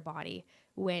appreciation for your body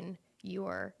when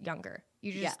you're younger.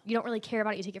 You just you don't really care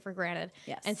about it. You take it for granted.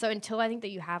 Yes. And so until I think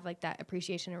that you have like that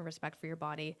appreciation and respect for your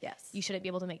body, you shouldn't be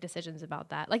able to make decisions about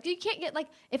that. Like you can't get like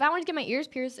if I wanted to get my ears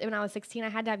pierced when I was 16, I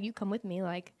had to have you come with me.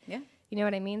 Like you know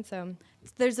what I mean? So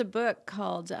there's a book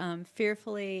called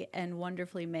Fearfully and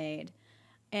Wonderfully Made.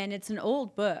 And it's an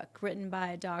old book written by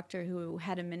a doctor who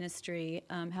had a ministry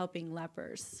helping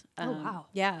lepers. Oh, wow.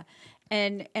 Yeah.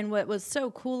 And what was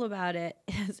so cool about it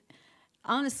is,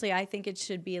 honestly, I think it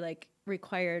should be like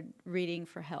required reading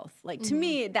for health. Like to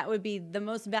me, that would be the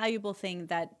most valuable thing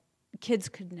that kids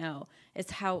could know is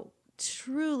how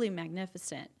truly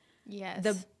magnificent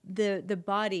the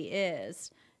body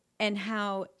is. And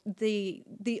how the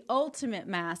ultimate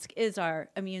mask is our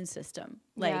immune system.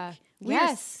 Like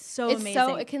we're so it's amazing.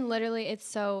 So it can literally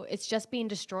it's just being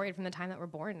destroyed from the time that we're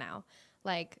born now.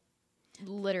 Like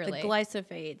literally. The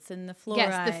glyphosates and the fluoride.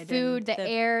 Yes, the food, the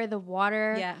air, the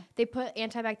water. Yeah. They put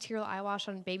antibacterial eye wash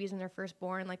on babies when they're first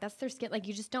born. Like that's their skin. Like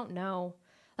you just don't know.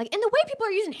 Like and the way people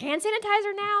are using hand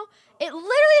sanitizer now, it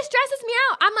literally stresses me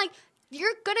out. I'm like,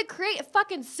 you're going to create a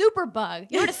fucking superbug.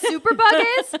 You know what a superbug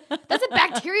is? That's a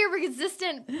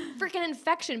bacteria-resistant freaking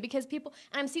infection because people,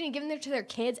 and I'm seeing it giving it to their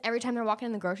kids every time they're walking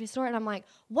in the grocery store, and I'm like,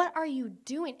 what are you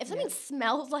doing? If something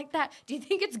smells like that, do you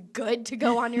think it's good to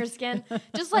go on your skin?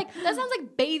 Just like, that sounds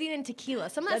like bathing in tequila.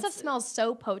 Some of that stuff smells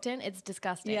so potent, it's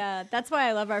disgusting. Yeah, that's why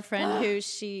I love our friend who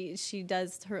she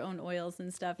does her own oils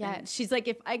and stuff. Yeah. And she's like,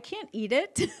 if I can't eat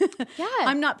it,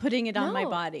 I'm not putting it on my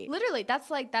body. Literally, that's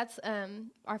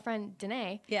our friend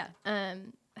Danae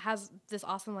has this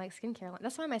awesome like skincare line.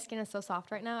 That's why my skin is so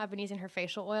soft right now. I've been using her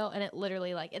facial oil and it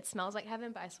literally like it smells like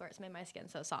heaven, but I swear it's made my skin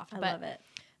so soft. I love it.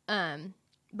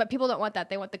 But people don't want that.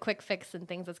 They want the quick fix and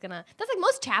things that's like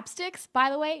most chapsticks,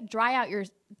 by the way, dry out your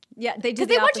they do because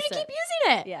they want you to keep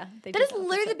using it. Yeah. That is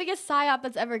literally the biggest psyop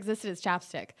that's ever existed is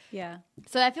chapstick. Yeah.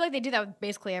 So I feel like they do that with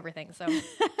basically everything. So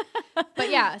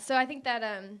but yeah, so I think that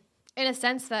in a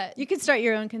sense that you could start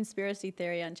your own conspiracy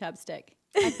theory on chapstick.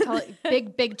 I call it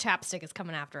big chapstick is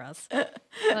coming after us.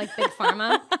 Like Big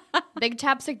Pharma. Big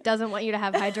chapstick doesn't want you to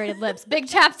have hydrated lips. Big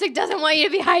chapstick doesn't want you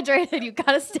to be hydrated. You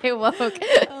gotta stay woke.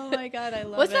 Oh my god, I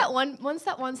love What's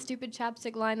that one stupid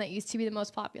chapstick line that used to be the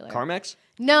most popular? Carmex?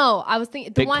 No, I was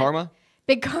thinking Big Karma?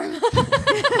 Big Karma. The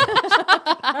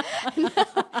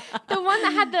one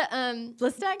that had the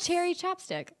Blistex cherry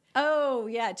chapstick. Oh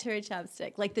yeah, cherry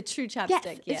chapstick, like the true chapstick.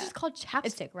 Yes, it's just called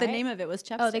chapstick, right? The name of it was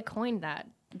chapstick. Oh, they coined that.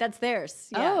 That's theirs.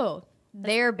 Yeah. Oh,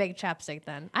 their big chapstick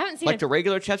then. I haven't seen like the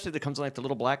regular chapstick that comes in like the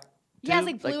little black. Yeah, it's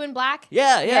like blue and black.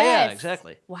 Yeah,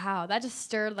 exactly. Wow, that just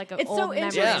stirred like an it's old so memory.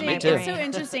 interesting. Yeah, me too. It's so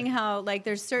interesting how like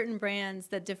there's certain brands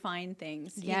that define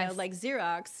things. Yes. You know, like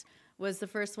Xerox was the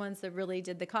first ones that really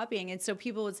did the copying, and so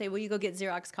people would say, "Well, you go get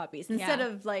Xerox copies instead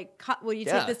of like, well, you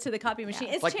take this to the copy machine."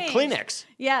 It's like changed. Kleenex.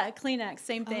 Yeah, Kleenex,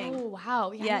 same thing. Oh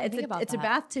wow, yeah, it's a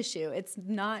bath tissue. It's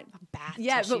not a bath.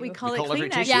 Yeah, tissue. but we call call it every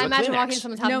Kleenex. tissue Yeah, a imagine Kleenex. walking to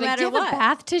someone's house. No and be like, matter do you have what. a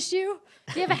bath tissue?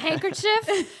 Do you have a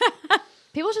handkerchief?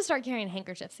 People should start carrying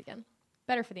handkerchiefs again.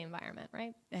 Better for the environment,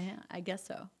 right? Yeah, I guess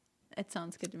so. It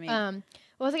sounds good to me. What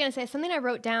was I going to say? Something I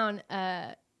wrote down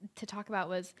to talk about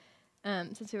was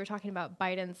since we were talking about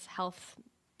Biden's health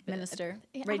Minister.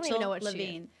 I Rachel don't even know what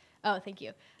Levine. Oh, thank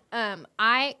you.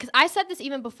 Because I said this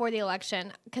even before the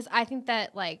election, because I think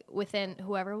that like within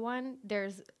whoever won,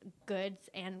 there's goods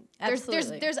and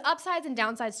there's upsides and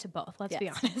downsides to both. Let's be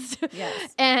honest.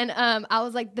 Yes. And I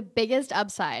was like, the biggest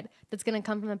upside that's gonna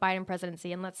come from the Biden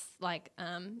presidency, unless like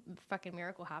fucking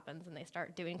miracle happens and they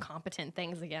start doing competent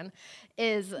things again,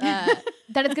 is that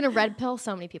it's gonna red pill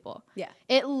so many people. Yeah.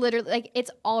 It literally like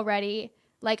it's already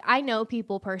like I know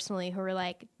people personally who are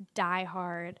like die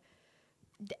hard.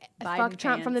 Fuck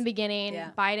Trump from the beginning,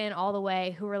 Biden all the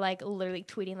way, who were like literally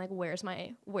tweeting like, "Where's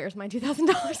my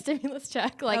 $2,000 stimulus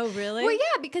check?" Like, oh really? Well,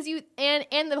 yeah, because you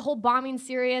and the whole bombing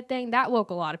Syria thing that woke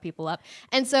a lot of people up.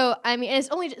 And so I mean, it's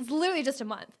literally just a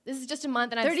month. This is just a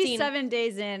month, and I've seen 37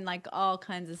 days in, like all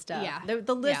kinds of stuff. Yeah,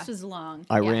 the list was long.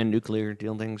 Iran nuclear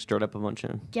deal thing stirred up a bunch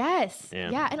of. Yes,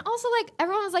 yeah, and also like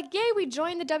everyone was like, "Yay, we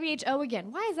joined the WHO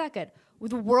again." Why is that good? With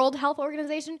the World Health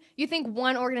Organization, you think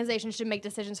one organization should make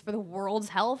decisions for the world's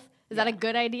health? Is that a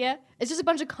good idea? It's just a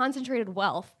bunch of concentrated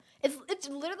wealth. It's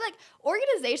literally like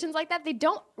organizations like that, they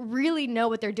don't really know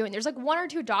what they're doing. There's like 1 or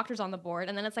 2 doctors on the board,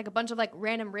 and then it's like a bunch of like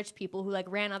random rich people who like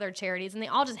ran other charities, and they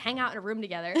all just hang out in a room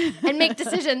together and make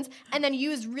decisions and then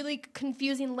use really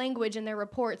confusing language in their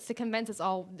reports to convince us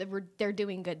all that they're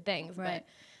doing good things. Right. But,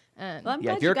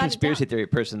 if you're a conspiracy theory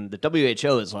person, the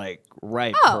WHO is like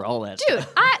ripe for all that dude,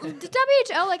 stuff. The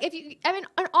WHO, like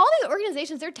on all these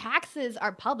organizations, their taxes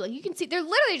are public. You can see they're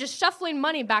literally just shuffling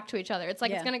money back to each other. It's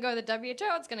like it's going to go to the WHO,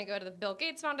 it's going to go to the Bill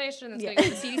Gates Foundation, it's going to go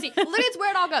to the CDC. Literally, it's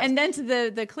where it all goes. And then to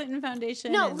the Clinton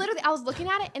Foundation. No, literally, I was looking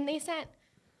at it, and they sent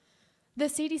the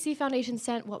CDC Foundation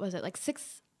sent what was it like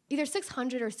either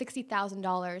 $600,000 or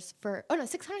 $60,000 for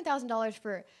 $600,000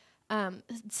 for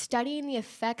studying the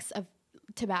effects of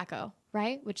tobacco,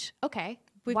 right? Which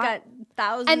we've got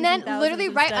thousands and then thousands literally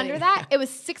of right studies. under that it was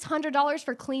 $600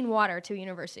 for clean water to a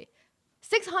university.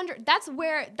 600. That's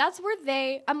where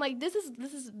they. I'm like, this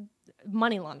is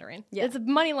money laundering. Yeah. It's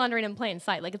money laundering in plain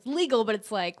sight. Like it's legal, but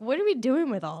it's like, what are we doing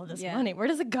with all of this money? Where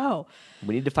does it go?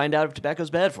 We need to find out if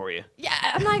tobacco's bad for you. Yeah,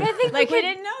 I'm like, I think like we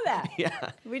didn't know that. Yeah,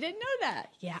 we didn't know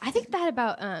that. Yeah, I think that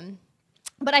about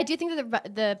But I do think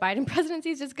that the Biden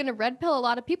presidency is just going to red pill a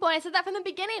lot of people. And I said that from the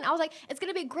beginning. I was like, it's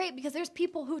going to be great because there's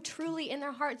people who truly in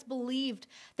their hearts believed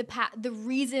the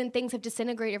reason things have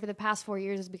disintegrated for the past 4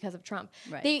 years is because of Trump.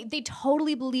 Right. They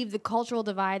totally believe the cultural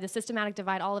divide, the systematic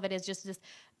divide, all of it is just this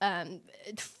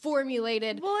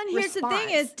formulated Well, and here's response. the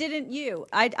thing is, didn't you?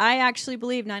 I actually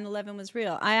believe 9/11 was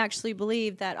real. I actually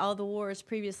believe that all the wars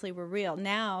previously were real.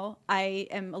 Now I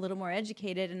am a little more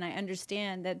educated and I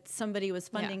understand that somebody was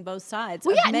funding both sides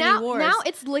of many wars. Now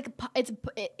it's like it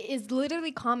is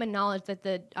literally common knowledge that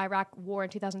the Iraq war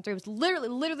in 2003 was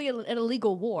literally an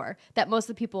illegal war that most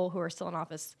of the people who are still in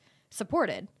office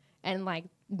supported, and like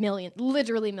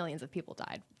literally millions of people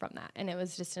died from that, and it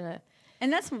was just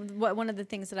And that's what one of the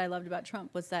things that I loved about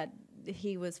Trump was that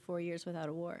he was 4 years without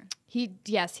a war.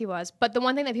 Yes, he was. But the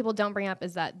one thing that people don't bring up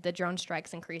is that the drone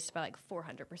strikes increased by like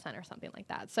 400% or something like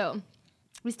that. So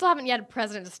we still haven't yet a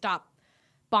president to stop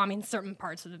bombing certain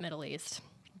parts of the Middle East.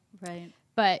 Right.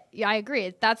 But yeah, I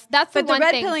agree. That's the but one the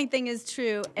red thing. pilling thing is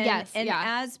true. And, yes, and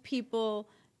as people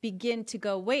begin to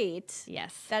go, wait,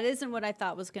 yes, that isn't what I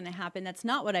thought was going to happen. That's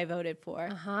not what I voted for.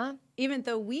 Even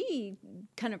though we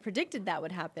kind of predicted that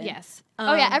would happen. Yes.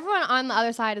 Everyone on the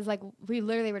other side is like, we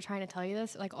literally were trying to tell you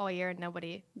this like all year and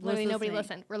nobody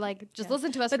listened. We're like, just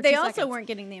listen to us. But for they 2 also seconds. weren't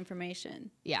getting the information.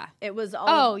 Yeah. It was all.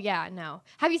 Oh yeah, no.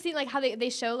 Have you seen like how they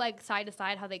show like side to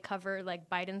side how they cover like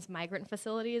Biden's migrant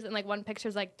facilities, and like one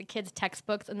picture's like the kids'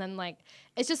 textbooks, and then like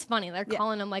it's just funny. They're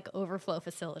calling them like overflow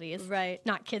facilities. Right.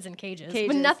 Not kids in cages.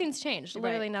 But nothing's changed.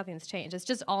 Literally nothing's changed. It's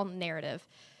just all narrative.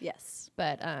 Yes.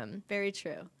 But very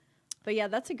true. But yeah,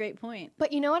 that's a great point.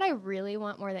 But you know what I really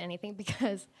want more than anything,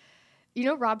 because you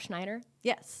know Rob Schneider?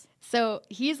 Yes. So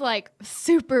he's like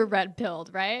super red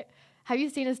pilled, right? Have you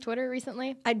seen his Twitter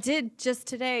recently? I did just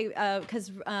today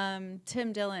because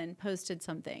Tim Dillon posted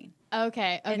something.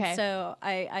 Okay. And so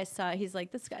I saw, he's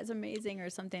like, this guy's amazing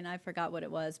or something. I forgot what it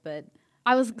was, but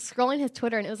I was scrolling his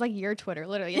Twitter and it was like your Twitter,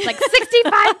 literally. It's like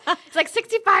 65. It's like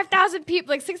 65,000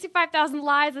 people, like 65,000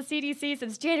 lies. The CDC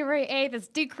since January 8th. It's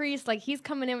decreased. Like he's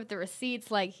coming in with the receipts.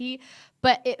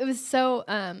 But it was so.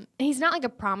 He's not like a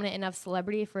prominent enough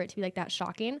celebrity for it to be like that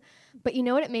shocking. But you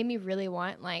know what? It made me really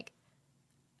want like.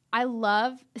 I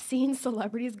love seeing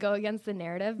celebrities go against the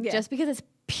narrative just because it's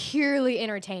purely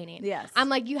entertaining. Yes. I'm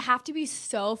like, you have to be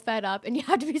so fed up and you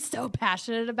have to be so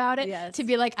passionate about it to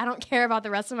be like, I don't care about the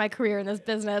rest of my career in this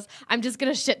business. I'm just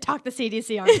going to shit talk the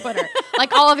CDC on Twitter.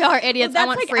 Like all of y'all are idiots. Well, I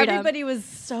want like freedom. Everybody was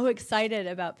so excited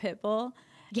about Pitbull.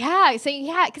 Yeah, so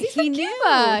because he's from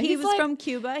Cuba. He was from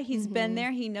Cuba. He's been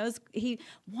there. He knows.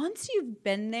 Once you've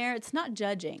been there, it's not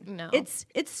judging. No, it's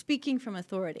speaking from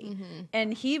authority.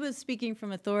 And he was speaking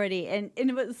from authority, and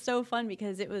it was so fun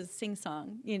because it was sing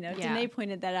song. You know, Danae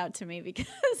pointed that out to me because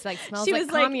like smells she like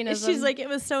was communism. She's like, it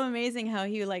was so amazing how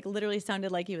he like literally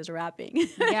sounded like he was rapping.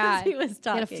 Yeah, he was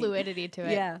talking. He had a fluidity to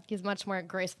it. Yeah, he's much more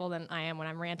graceful than I am when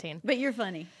I'm ranting. But you're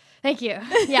funny. Thank you.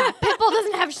 Yeah, Pitbull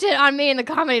doesn't have shit on me in the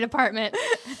comedy department.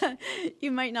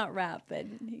 You might not rap, but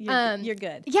you're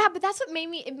good. Yeah, but that's what made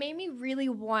me really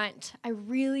want. I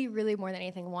really, really more than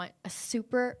anything want a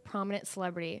super prominent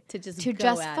celebrity to just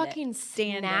fucking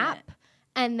snap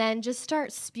and then just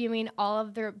start spewing all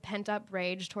of their pent up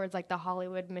rage towards like the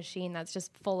Hollywood machine that's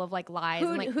just full of like lies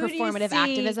and like performative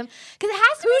activism. Because it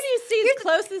has to. Who do you see is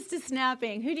closest to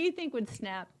snapping? Who do you think would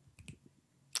snap?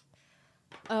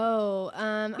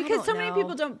 Because so many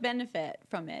people don't benefit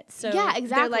from it. So yeah, exactly.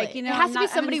 They're like, you know, it has to be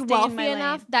somebody wealthy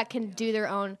enough that can do their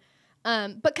own.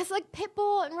 But because like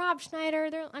Pitbull and Rob Schneider,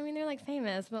 they're like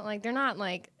famous, but like they're not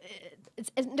like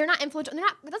they're not influential. They're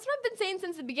not. That's what I've been saying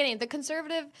since the beginning. The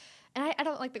conservative, and I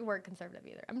don't like the word conservative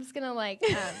either. I'm just gonna like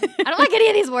I don't like any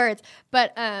of these words,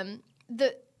 but I don't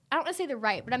want to say the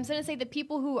right, but I'm gonna say the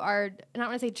people who are. And I don't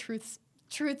want to say truth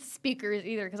speakers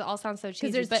either because it all sounds so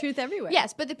cheesy. Because there's truth everywhere.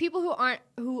 Yes, but the people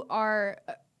who are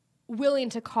willing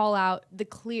to call out the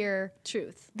clear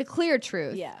truth,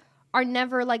 yeah, are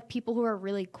never like people who are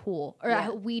really cool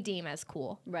or we deem as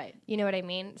cool. Right. You know what I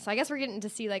mean? So I guess we're getting to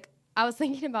see like I was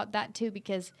thinking about that too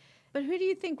because. But who do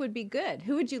you think would be good?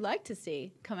 Who would you like to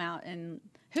see come out and?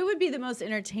 Who would be the most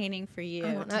entertaining for you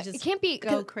to just it can't be,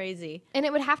 go crazy? And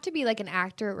it would have to be like an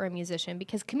actor or a musician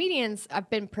because comedians have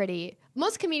been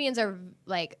most comedians are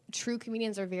like, true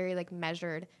comedians are very like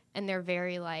measured and they're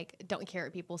very like, don't care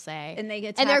what people say. And they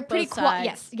get and they're pretty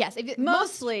yes.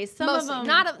 Mostly, some of them.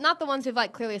 Not the ones who've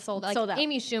like clearly sold out.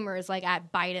 Amy out. Schumer is like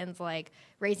at Biden's like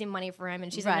raising money for him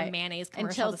and she's in a mayonnaise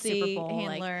commercial and Chelsea at the Super Bowl.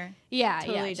 Handler. Like,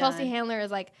 totally Chelsea Handler is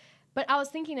like, but I was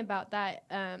thinking about that.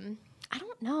 I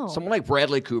don't know. Someone like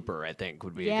Bradley Cooper, I think,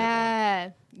 would be a good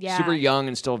one. Yeah. Super young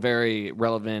and still very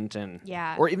relevant.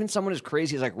 Or even someone as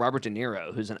crazy as like Robert De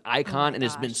Niro, who's an icon and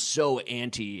has been so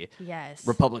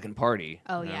anti-Republican Party.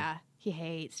 Oh, yeah. He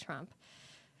hates Trump.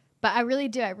 But I really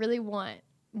do. I really want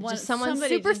just someone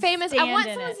super famous. I want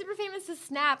someone super famous to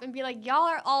snap and be like, y'all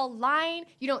are all lying.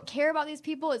 You don't care about these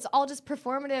people. It's all just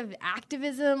performative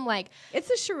activism. Like, it's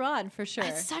a charade for sure.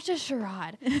 It's such a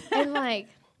charade. And like...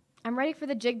 I'm ready for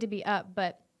the jig to be up,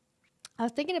 but I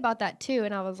was thinking about that too,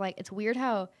 and I was like, it's weird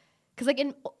how, because like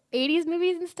in 80s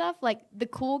movies and stuff, like the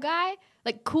cool guy,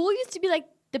 like cool used to be like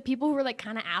the people who were like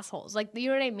kind of assholes, like you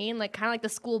know what I mean, like kind of like the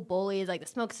school bullies, like they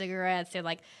smoke cigarettes, they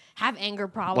like have anger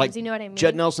problems, like you know what I mean?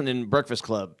 Judd Nelson in Breakfast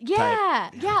Club. Yeah,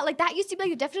 like that used to be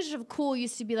like the definition of cool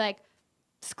used to be like,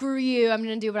 screw you, I'm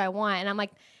gonna do what I want, and I'm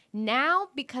like. Now,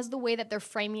 because the way that they're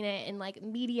framing it in like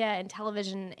media and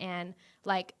television and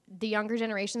like the younger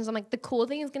generations, I'm like the cool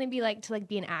thing is gonna be like to like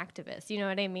be an activist. You know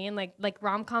what I mean? Like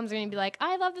rom-coms are gonna be like,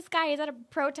 I love this guy. He's at a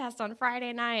protest on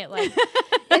Friday night. Like,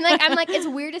 and like I'm like it's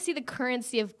weird to see the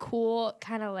currency of cool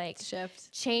kind of like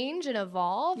shift, change, and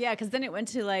evolve. Yeah, because then it went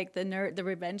to like the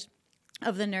revenge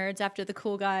of the nerds after the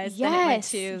cool guys. Yes, then it went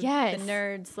to the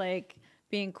nerds like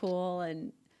being cool,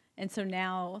 and so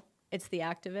now it's the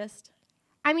activist.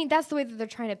 I mean, that's the way that they're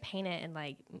trying to paint it, and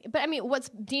like, but I mean, what's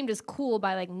deemed as cool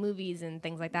by like movies and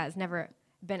things like that has never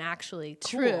been actually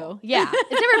cool. True. Yeah,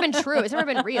 it's never been true. It's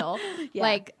never been real. Yeah.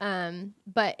 Like,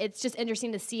 but it's just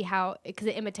interesting to see how because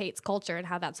it imitates culture and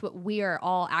how that's what we are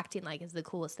all acting like is the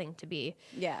coolest thing to be.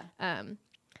 Yeah. But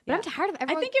I'm tired of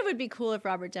everyone. I think it would be cool if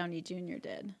Robert Downey Jr.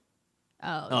 did.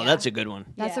 Oh, that's a good one.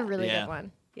 That's a really good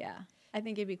one. Yeah, I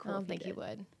think it'd be cool. I don't think he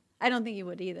would. I don't think he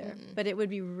would either, but it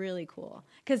would be really cool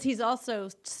because he's also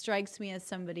strikes me as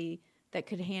somebody that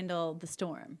could handle the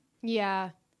storm.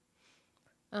 Yeah.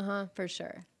 For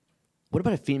sure. What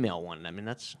about a female one? I mean,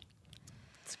 it's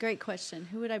a great question.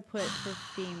 Who would I put for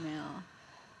female?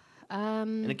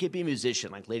 And it could be a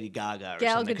musician like Lady Gaga or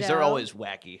Gal something because they're always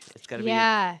wacky. It's got to be.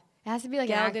 Yeah, it has to be like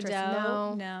Gal an actress.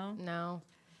 Gadot. No.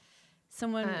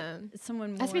 Someone more.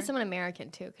 It has to be someone American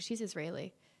too because she's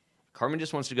Israeli. Carmen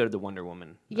just wants to go to the Wonder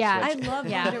Woman. I love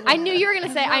Wonder Woman. I knew you were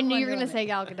gonna say. I knew you were gonna say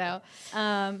Gal Gadot.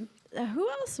 Who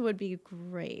else would be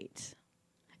great?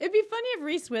 It'd be funny if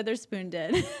Reese Witherspoon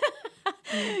did.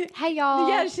 Hey y'all.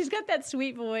 Yeah, she's got that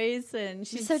sweet voice, and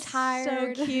she's so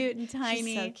tired, so cute and tiny.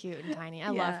 She's so cute and tiny. I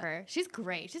love her. She's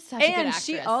great. She's such a good actress. And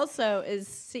she also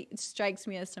strikes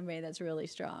me as somebody that's really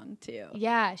strong too.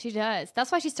 Yeah, she does.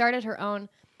 That's why she started her own.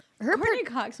 Courtney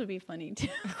Cox would be funny too.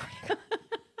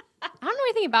 I don't know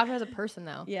anything about her as a person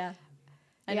though. Yeah.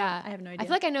 I have no idea. I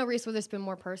feel like I know Reese Witherspoon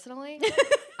more personally.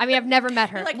 I mean, I've never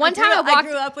met her. Like, one time I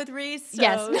grew up with Reese.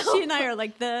 So she and I are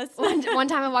like this. one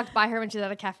time I walked by her when she was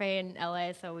at a cafe in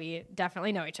LA, so we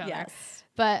definitely know each other. Yes.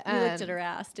 But you looked at her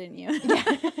ass, didn't you? Yeah.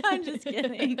 I'm just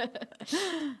kidding.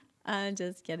 I'm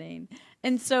just kidding.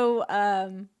 And so,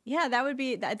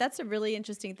 that's a really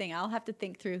interesting thing. I'll have to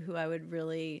think through who I would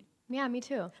really. Yeah, me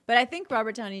too. But I think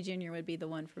Robert Downey Jr. would be the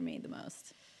one for me the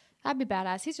most. That'd be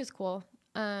badass. He's just cool.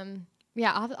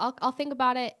 Yeah, I'll think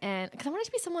about it, and because I want it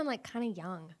to be someone like kind of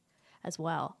young, as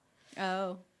well.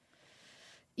 Oh,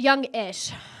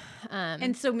 young-ish.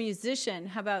 And so musician.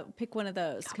 How about pick one of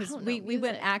those? Because we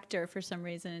went actor for some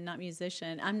reason and not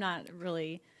musician. I'm not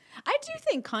really. I do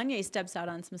think Kanye steps out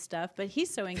on some stuff, but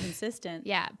he's so inconsistent.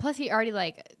 Yeah. Plus, he already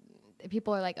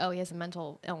people are like, oh, he has a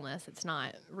mental illness. It's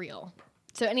not real.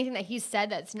 So anything that he said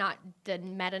that's not the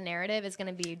meta narrative is going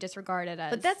to be disregarded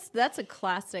as. But that's a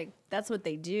classic. That's what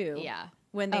they do. Yeah.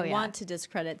 When they want to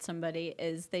discredit somebody,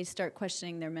 is they start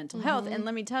questioning their mental health. And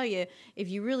let me tell you, if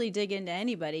you really dig into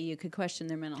anybody, you could question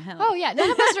their mental health. Oh yeah, none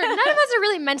of us are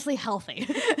really mentally healthy.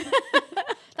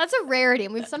 That's a rarity,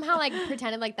 and we've somehow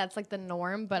pretended like that's the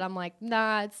norm. But I'm like,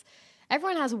 nah,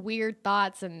 everyone has weird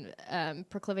thoughts and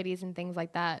proclivities and things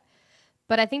like that.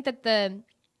 But I think that the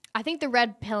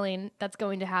red pilling that's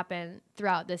going to happen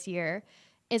throughout this year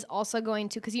is also going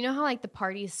to, because you know how the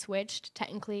parties switched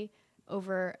technically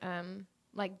over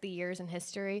the years in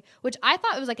history, which I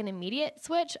thought it was an immediate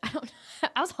switch.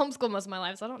 I was homeschooled most of my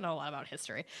life, so I don't know a lot about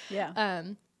history. Yeah.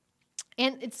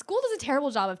 And school does a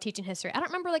terrible job of teaching history. I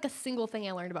don't remember a single thing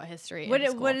I learned about history.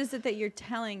 What is it that you're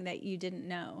telling that you didn't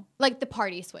know? The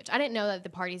party switch. I didn't know that the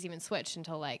parties even switched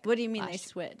until What do you mean they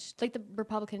switched? The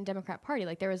Republican Democrat Party.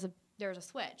 There was a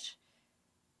switch.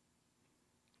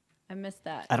 I missed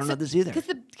that. I don't know this either.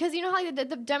 Because you know how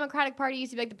the Democratic Party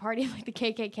used to be the party of the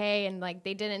KKK, and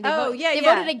they didn't. They they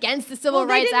voted against the Civil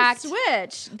Rights Act.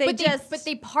 Switch. But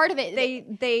they part of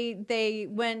it. They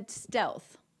went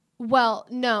stealth. Well,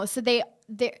 no. So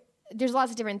there's lots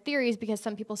of different theories, because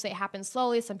some people say it happened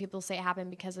slowly. Some people say it happened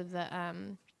because of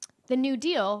the New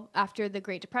Deal after the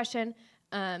Great Depression.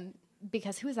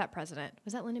 Because who was that president?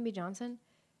 Was that Lyndon B. Johnson?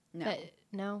 No.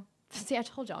 No. See, I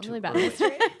told you, I'm really bad at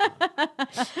history.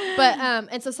 But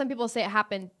and so some people say it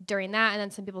happened during that, and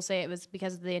then some people say it was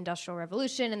because of the Industrial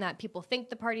Revolution, and that people think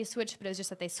the parties switched, but it was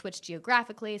just that they switched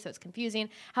geographically, so it's confusing.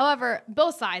 However,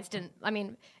 both sides didn't. I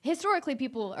mean, historically,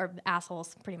 people are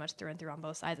assholes pretty much through and through on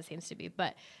both sides, it seems to be.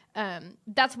 But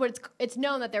that's what it's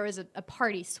known that there was a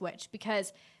party switch,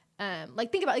 because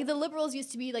think about the liberals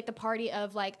used to be the party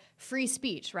of free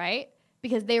speech, right?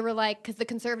 Because they were because the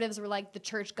conservatives were the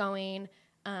church going.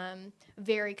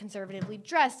 Very conservatively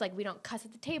dressed, we don't cuss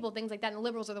at the table, things like that. And the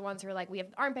liberals are the ones who are we have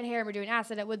armpit hair and we're doing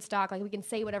acid at Woodstock, we can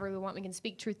say whatever we want, we can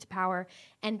speak truth to power.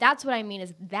 And that's what I mean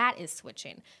is that is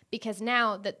switching, because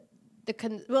now that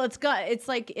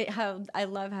how I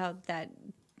love how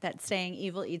that saying,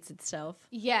 evil eats itself.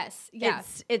 Yes, yeah.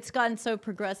 It's gotten so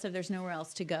progressive, there's nowhere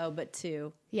else to go but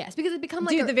to because it's become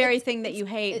do the very thing that you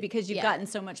hate, because you've gotten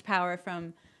so much power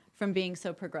from being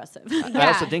so progressive. I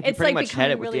also think you pretty much had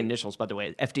it with the initials, by the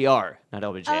way. FDR, not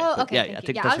LBJ. Oh, okay. Yeah, I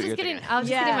think that's what you're thinking. I was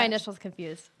just getting my initials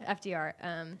confused. FDR.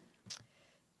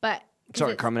 But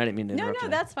sorry, Carmen, I didn't mean to interrupt you.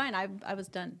 No, that's fine. I was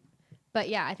done. But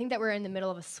yeah, I think that we're in the middle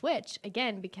of a switch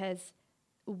again, because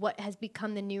what has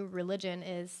become the new religion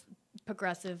is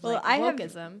progressive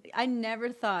wokeism. I never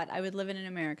thought I would live in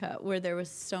America where there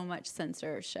was so much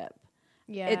censorship.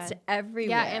 Yeah, it's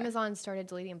everywhere. Yeah, Amazon started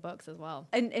deleting books as well.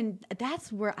 And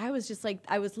that's where I was just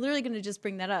I was literally going to just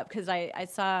bring that up, because I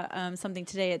saw something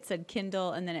today. It said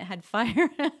Kindle and then it had Fire,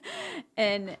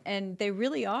 and they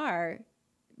really are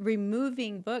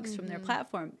removing books from their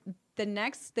platform. The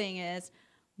next thing is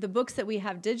the books that we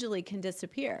have digitally can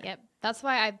disappear. Yep. That's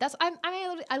why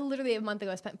I literally a month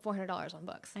ago I spent $400 on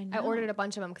books. I ordered a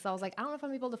bunch of them because I was like, I don't know if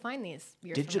I'm able to find these.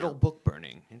 Digital book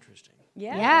burning. Interesting.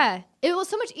 Yeah. Yeah. It was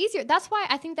so much easier. That's why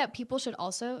I think that people should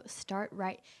also start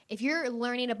if you're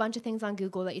learning a bunch of things on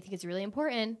Google that you think is really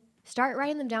important, start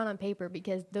writing them down on paper,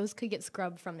 because those could get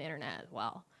scrubbed from the internet as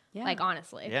well. Yeah.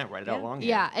 Honestly. Yeah, write it out long.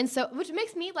 Yeah, and so, which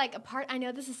makes me I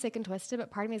know this is sick and twisted, but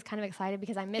part of me is kind of excited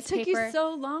because I miss paper. It took you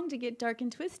so long to get dark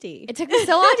and twisty. It took me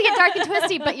so long to get dark and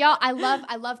twisty, but y'all, I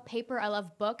love paper. I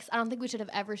love books. I don't think we should have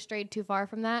ever strayed too far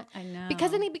from that. I know.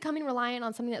 Because I think becoming reliant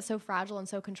on something that's so fragile and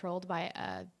so controlled by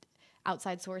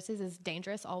outside sources is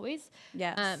dangerous always.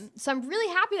 Yes. So I'm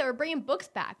really happy that we're bringing books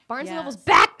back. Barnes & Noble's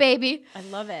back, baby. I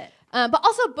love it. But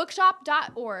also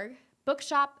bookshop.org.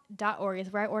 Bookshop.org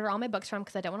is where I order all my books from,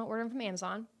 because I don't want to order them from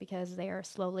Amazon, because they are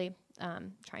slowly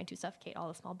trying to suffocate all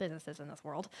the small businesses in this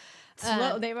world.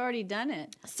 They've already done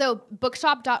it. So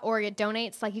bookshop.org, it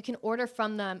donates, like you can order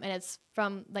from them, and it's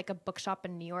from like a bookshop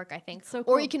in New York, I think. So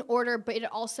cool. Or you can order, but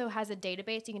it also has a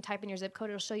database. You can type in your zip code.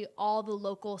 It'll show you all the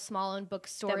local small-owned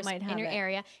bookstores in your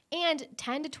area. And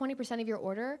 10 to 20% of your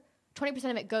order,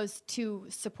 20% of it goes to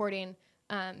supporting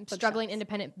struggling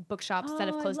independent bookshops that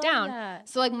have closed down. That.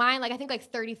 So like mine, like I think like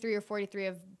 33 or 43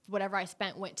 of whatever I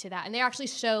spent went to that. And they actually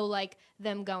show like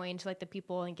them going to like the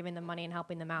people and giving them money and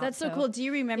helping them out. That's so cool. Do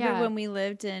you remember when we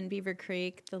lived in Beaver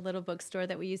Creek, the little bookstore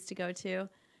that we used to go to?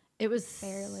 It was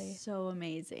so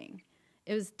amazing.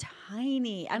 It was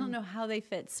tiny. I don't know how they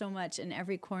fit so much in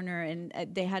every corner, and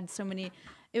they had so many.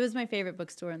 It was my favorite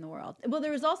bookstore in the world. Well,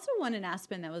 there was also one in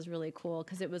Aspen that was really cool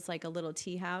because it was like a little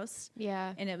tea house.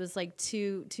 Yeah. And it was like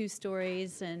two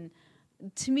stories. And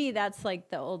to me, that's like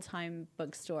the old time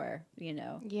bookstore, you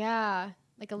know? Yeah.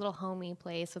 Like a little homey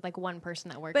place with like one person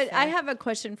that works there. But I have a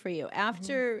question for you.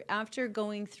 After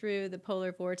going through the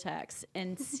polar vortex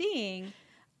and seeing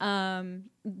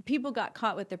people got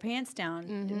caught with their pants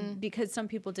down because some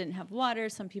people didn't have water,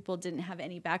 some people didn't have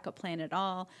any backup plan at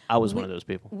all. I was one of those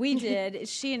people. We did.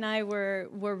 She and I were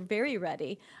very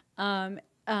ready. The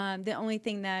only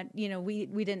thing that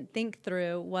we didn't think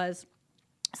through was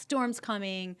storms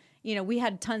coming. We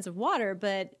had tons of water,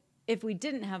 but if we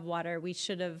didn't have water, we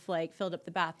should have like filled up the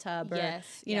bathtub or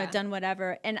done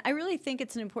whatever. And I really think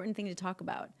it's an important thing to talk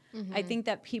about. I think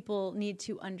that people need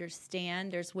to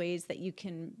understand there's ways that you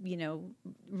can,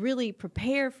 really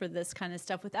prepare for this kind of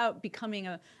stuff without becoming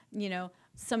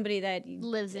somebody that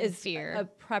lives in fear, a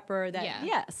prepper that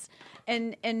yes.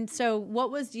 And so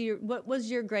what was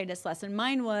your greatest lesson?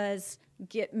 Mine was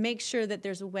make sure that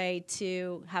there's a way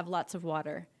to have lots of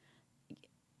water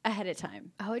ahead of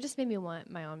time. Oh, it just made me want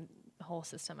my own whole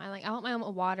system. I want my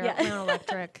own water, my own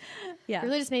electric. It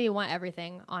really just made me want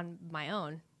everything on my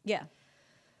own. Yeah.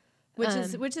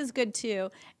 Which is good too.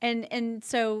 And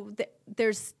so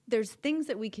there's things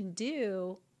that we can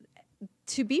do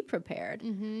to be prepared.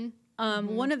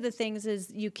 One of the things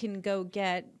is you can go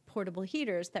get portable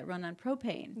heaters that run on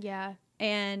propane. Yeah.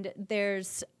 And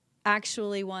there's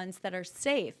actually ones that are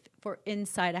safe for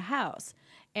inside a house.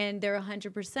 And they're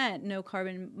 100% no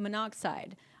carbon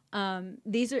monoxide.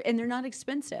 They're not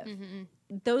expensive.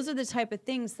 Those are the type of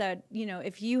things that,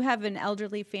 if you have an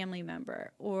elderly family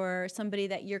member or somebody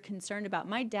that you're concerned about.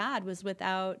 My dad was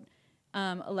without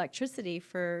electricity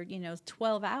for,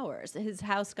 12 hours. His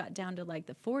house got down to like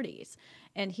the 40s,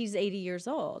 and he's 80 years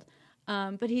old.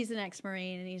 But he's an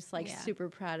ex-Marine, and he's super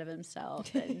proud of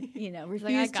himself, and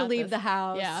refused to leave the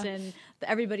house, and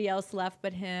everybody else left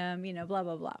but him, blah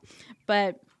blah blah.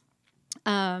 But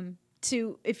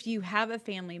if you have a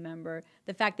family member,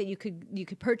 the fact that you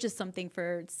could purchase something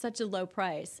for such a low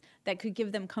price that could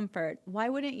give them comfort, why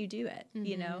wouldn't you do it?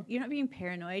 You're not being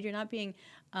paranoid. You're not being,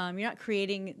 you're not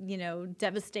creating,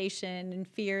 devastation and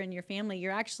fear in your family.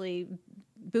 You're actually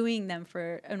buoying them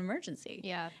for an emergency.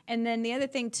 Yeah. And then the other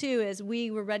thing too is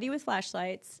we were ready with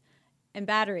flashlights and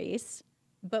batteries,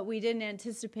 but we didn't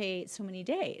anticipate so many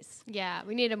days. Yeah,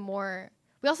 we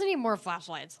also need more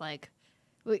flashlights. I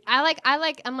would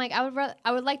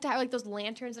like to have like those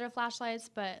lanterns that are flashlights,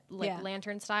 but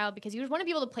lantern style, because you just want to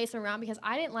be able to place them around, because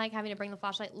I didn't like having to bring the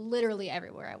flashlight literally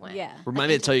everywhere I went. Yeah. Remind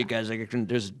me to tell you guys,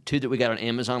 there's 2 that we got on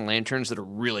Amazon, lanterns that are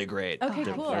really great. Okay,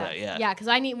 cool. Yeah, because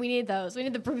we need those. We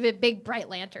need the big bright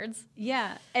lanterns.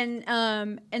 Yeah,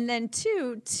 and then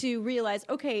 2, to realize,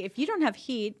 okay, if you don't have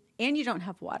heat and you don't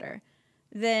have water,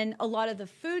 then a lot of the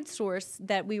food source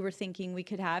that we were thinking we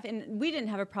could have, and we didn't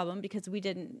have a problem because we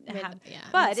didn't have,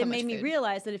 but it made me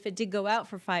realize that if it did go out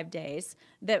for 5 days,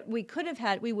 that we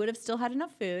would have still had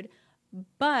enough food,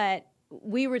 but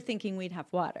we were thinking we'd have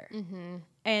water.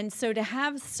 And so to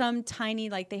have some tiny,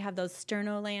 like they have those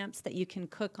sterno lamps that you can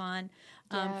cook on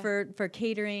for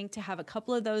catering, to have a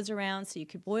couple of those around so you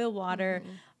could boil water.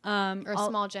 Or a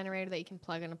small generator that you can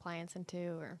plug an appliance into,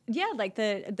 or like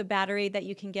the battery that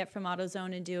you can get from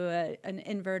AutoZone and do an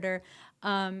inverter.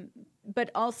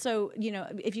 But also,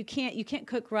 if you can't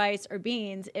cook rice or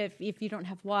beans if you don't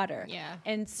have water. Yeah.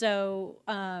 And so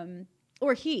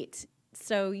or heat.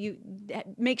 So you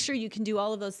make sure you can do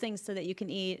all of those things so that you can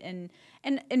eat. And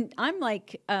I'm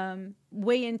like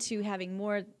way into having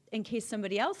more in case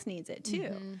somebody else needs it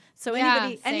too. So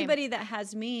anybody that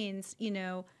has means,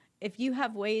 if you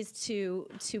have ways to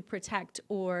protect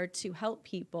or to help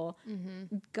people,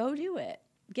 go do it.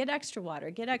 Get extra water,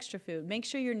 get extra food. Make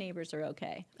sure your neighbors are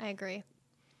okay. I agree.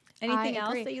 Anything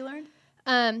else that you learned?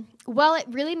 Well, it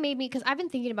really made me, because I've been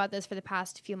thinking about this for the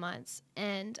past few months,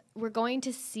 and we're going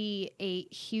to see a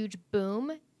huge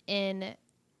boom in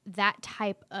that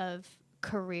type of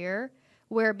career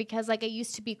where, because like it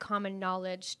used to be common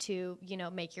knowledge to, you know,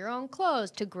 make your own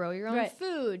clothes, to grow your own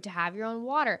food, to have your own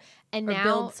water, and or now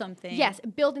build something. Yes,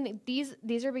 building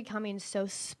these are becoming so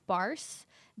sparse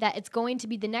that it's going to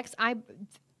be the next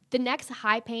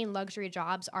high paying luxury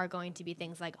jobs are going to be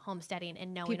things like homesteading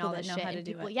and knowing people all this know shit. How to and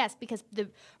do people, it. yes, because the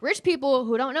rich people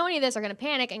who don't know any of this are going to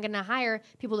panic and going to hire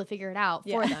people to figure it out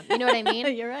for them. You know what I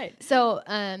mean? You're right. So,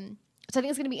 so I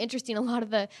think it's going to be interesting.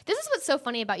 This is what's so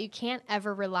funny about, you can't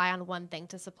ever rely on one thing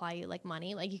to supply you like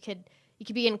money. Like you could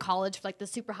be in college for like the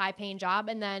super high paying job,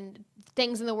 and then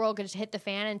things in the world could just hit the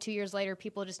fan, and 2 years later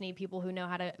people just need people who know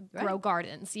how to grow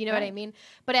gardens. You know what I mean?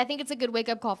 But I think it's a good wake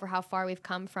up call for how far we've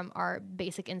come from our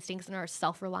basic instincts and our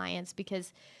self-reliance,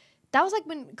 because that was like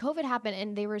when COVID happened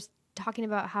and they were talking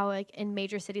about how like in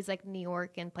major cities like New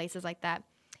York and places like that,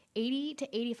 80 to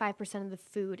 85% of the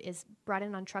food is brought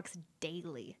in on trucks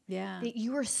daily. Yeah.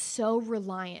 You are so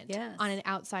reliant on an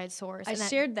outside source. I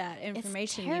shared that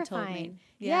information you told me.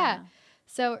 Yeah.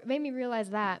 So it made me realize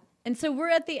that. And so we're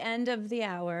at the end of the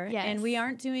hour, and we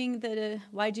aren't doing the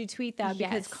why'd you tweet that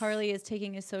because Carly is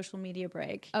taking a social media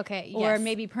break. Okay, or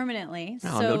maybe permanently.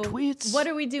 No, so no tweets. What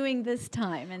are we doing this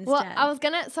time instead? Well, I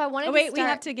wanted to wait, we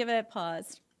have to give it a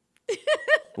pause.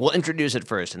 We'll introduce it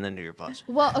first and then do your pause.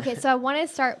 Well, okay, so I want to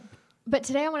start, but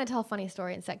today I want to tell a funny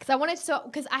story instead,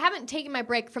 because I haven't taken my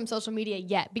break from social media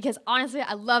yet, because honestly,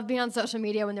 I love being on social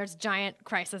media when there's giant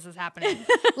crises happening.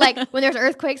 Like when there's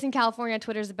earthquakes in California,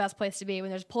 Twitter's the best place to be. When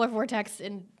there's polar vortex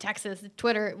in Texas,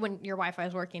 Twitter, when your Wi-Fi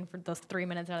is working for those 3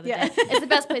 minutes out of the day, it's the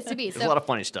best place to be. There's a lot of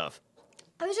funny stuff.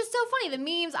 It was just so funny. The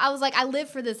memes, I was like, I live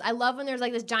for this. I love when there's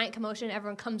like this giant commotion and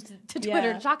everyone comes to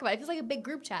Twitter to talk about it. It feels like a big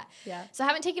group chat. Yeah. So I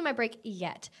haven't taken my break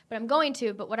yet, but I'm going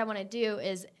to. But what I want to do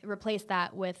is replace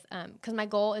that with, because my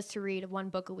goal is to read 1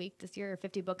 book a week this year, or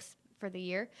 50 books for the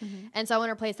year. Mm-hmm. And so I want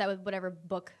to replace that with whatever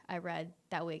book I read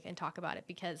that week and talk about it,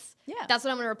 because that's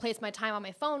what I'm going to replace my time on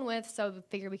my phone with. So I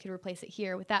figured we could replace it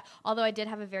here with that. Although I did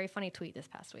have a very funny tweet this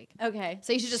past week. Okay.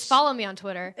 So you should just follow me on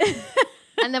Twitter.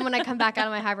 And then when I come back out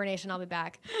of my hibernation, I'll be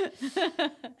back.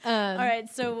 All right.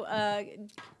 So,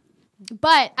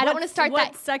 but I don't want to start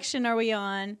what section are we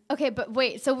on? Okay, but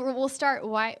wait. So we'll start.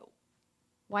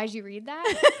 Why'd you read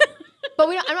that? But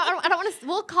we don't. I don't want to.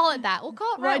 We'll call it that. We'll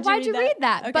call it. Why'd you read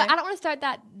that? Okay. But I don't want to start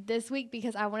that this week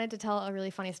because I wanted to tell a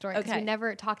really funny story. Because we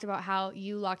never talked about how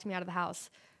you locked me out of the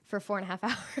house for 4.5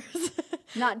 hours.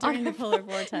 Not during the polar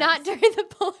vortex. Not during the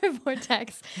polar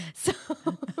vortex. So.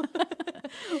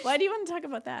 Why do you want to talk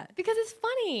about that? Because it's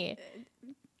funny.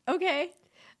 Okay.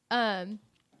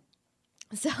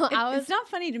 So it's not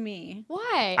funny to me.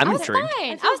 Why? I'm I was intrigued.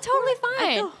 fine. I was totally fine.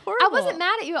 I feel horrible. I wasn't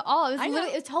mad at you at all. It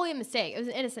was totally a mistake. It was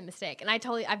an innocent mistake. And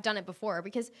I've done it before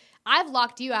because I've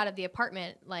locked you out of the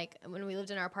apartment. Like when we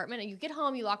lived in our apartment, and you get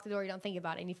home, you lock the door, you don't think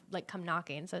about it, and you like come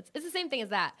knocking. So it's the same thing as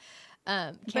that.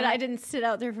 But I didn't sit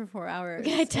out there for 4 hours.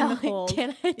 Can I tell?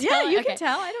 Can I tell? Yeah, you can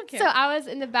tell. I don't care. So I was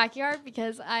in the backyard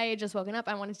because I had just woken up.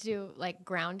 I wanted to do like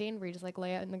grounding, where you just like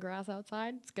lay out in the grass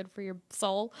outside. It's good for your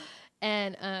soul.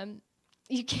 And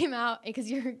you came out because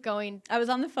you're going. I was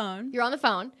on the phone. You're on the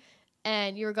phone,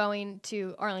 and you're going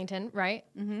to Arlington, right?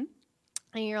 Mm-hmm.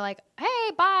 And you're like,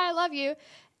 "Hey, bye, I love you."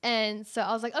 And so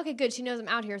I was like, "Okay, good. She knows I'm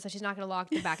out here, so she's not going to lock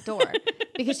the back door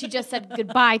because she just said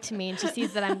goodbye to me, and she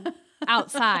sees that I'm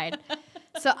outside."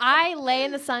 So I lay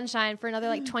in the sunshine for another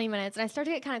like 20 minutes, and I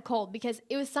started to get kind of cold because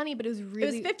it was sunny, but it was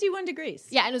really... It was 51 degrees.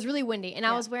 Yeah, and it was really windy, and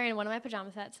I was wearing one of my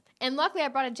pajama sets. And luckily, I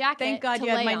brought a jacket. Thank God to you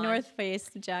had lay my on. North Face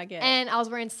jacket. And I was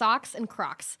wearing socks and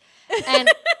Crocs.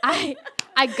 And I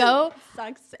go...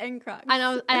 Socks and Crocs.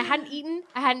 And I hadn't eaten.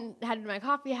 I hadn't had my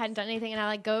coffee. I hadn't done anything. And I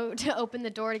like go to open the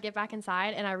door to get back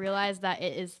inside, and I realized that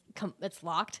it's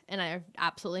locked, and I have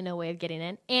absolutely no way of getting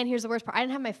in. And here's the worst part. I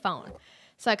didn't have my phone.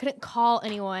 So I couldn't call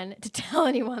anyone to tell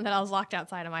anyone that I was locked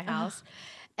outside of my house.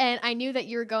 And I knew that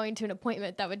you were going to an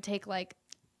appointment that would take like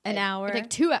an hour.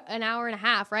 Like an hour and a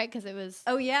half, right? Because it was...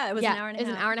 Oh, yeah. It was an hour and a half. It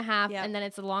was an hour and a half. Yep. And then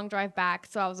it's a long drive back.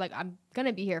 So I was like, I'm going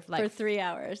to be here for 3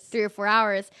 hours. 3 or 4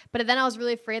 hours. But then I was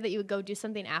really afraid that you would go do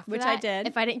something after Which that. I did.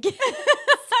 If I didn't get...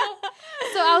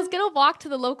 so I was going to walk to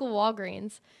the local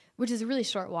Walgreens, which is a really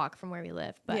short walk from where we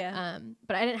live. But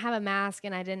but I didn't have a mask,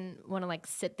 and I didn't want to like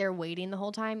sit there waiting the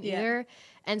whole time either.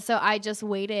 And so I just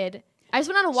waited. I just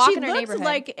went on a walk in our neighborhood. She looked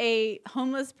like a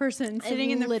homeless person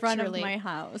sitting in the front of my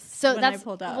house. So when I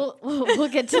pulled up. We'll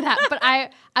get to that. But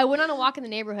I went on a walk in the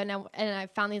neighborhood, and I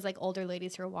found these like older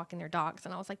ladies who were walking their dogs,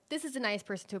 and I was like, this is a nice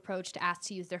person to approach to ask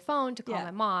to use their phone to call my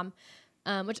mom.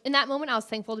 Which in that moment I was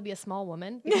thankful to be a small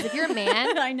woman, because if you're a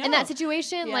man in that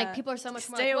situation, like people are so much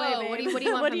more like, whoa, what do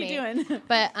you want from me? Doing?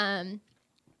 But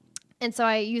And so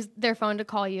I used their phone to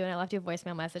call you, and I left you a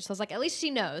voicemail message. So I was like, at least she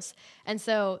knows. And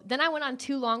so then I went on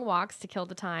 2 long walks to kill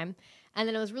the time. And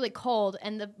then it was really cold,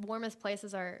 and the warmest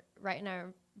places are right in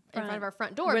front of our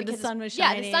front door. Where the sun was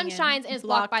shining. Yeah, the sun shines and it's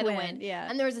blocked by the wind. Yeah.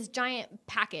 And there was this giant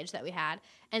package that we had.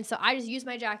 And so I just used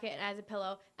my jacket as a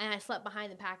pillow, and I slept behind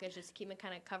the package just to keep it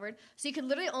kind of covered. So you could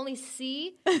literally only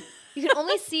see,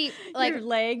 like your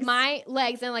legs. My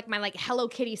legs and like my like Hello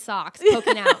Kitty socks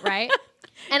poking out, right?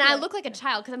 And I look like a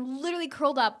child because I'm literally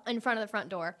curled up in front of the front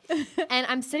door. And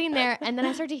I'm sitting there, and then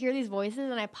I start to hear these voices,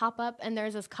 and I pop up, and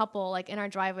there's this couple like in our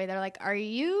driveway. They're like, "Are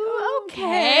you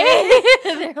okay?"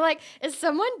 They're like, "Is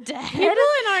someone dead?" People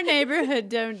in our neighborhood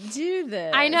don't do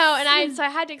this. I know, and so I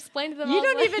had to explain to them. You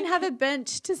don't even have a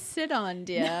bench to sit on,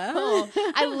 dear. No.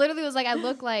 I literally was like, I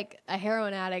look like a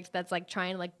heroin addict that's like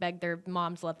trying to like beg their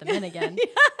mom to let them in again.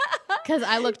 Because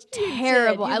I looked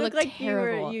terrible. I looked like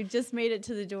terrible. You just made it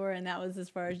to the door, and that was as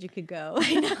far as you could go.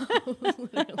 I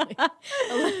know.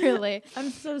 Literally.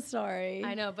 I'm so sorry.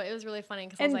 I know, but it was really funny.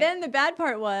 And then the bad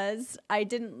part was I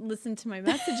didn't listen to my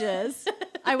messages.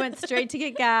 I went straight to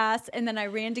get gas, and then I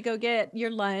ran to go get your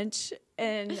lunch.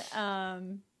 And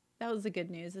that was the good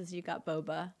news is you got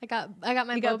boba. I got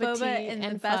my boba tea in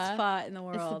the best pho in the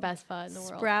world. It's the best pho in the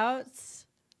world. Sprouts.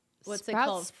 What's it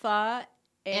called? Pho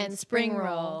and spring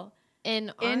roll.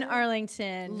 In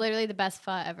Arlington. Literally the best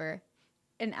pho ever.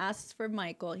 And asks for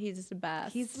Michael. He's the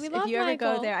best. We if love you ever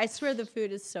Michael. go there, I swear the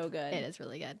food is so good. It is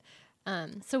really good.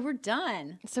 So we're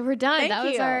done. That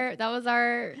was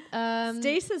our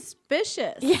stay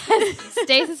suspicious. Yes.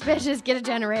 Stay suspicious. Get a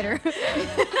generator.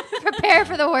 Prepare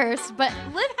for the worst, but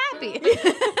live happy.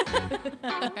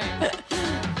 All right.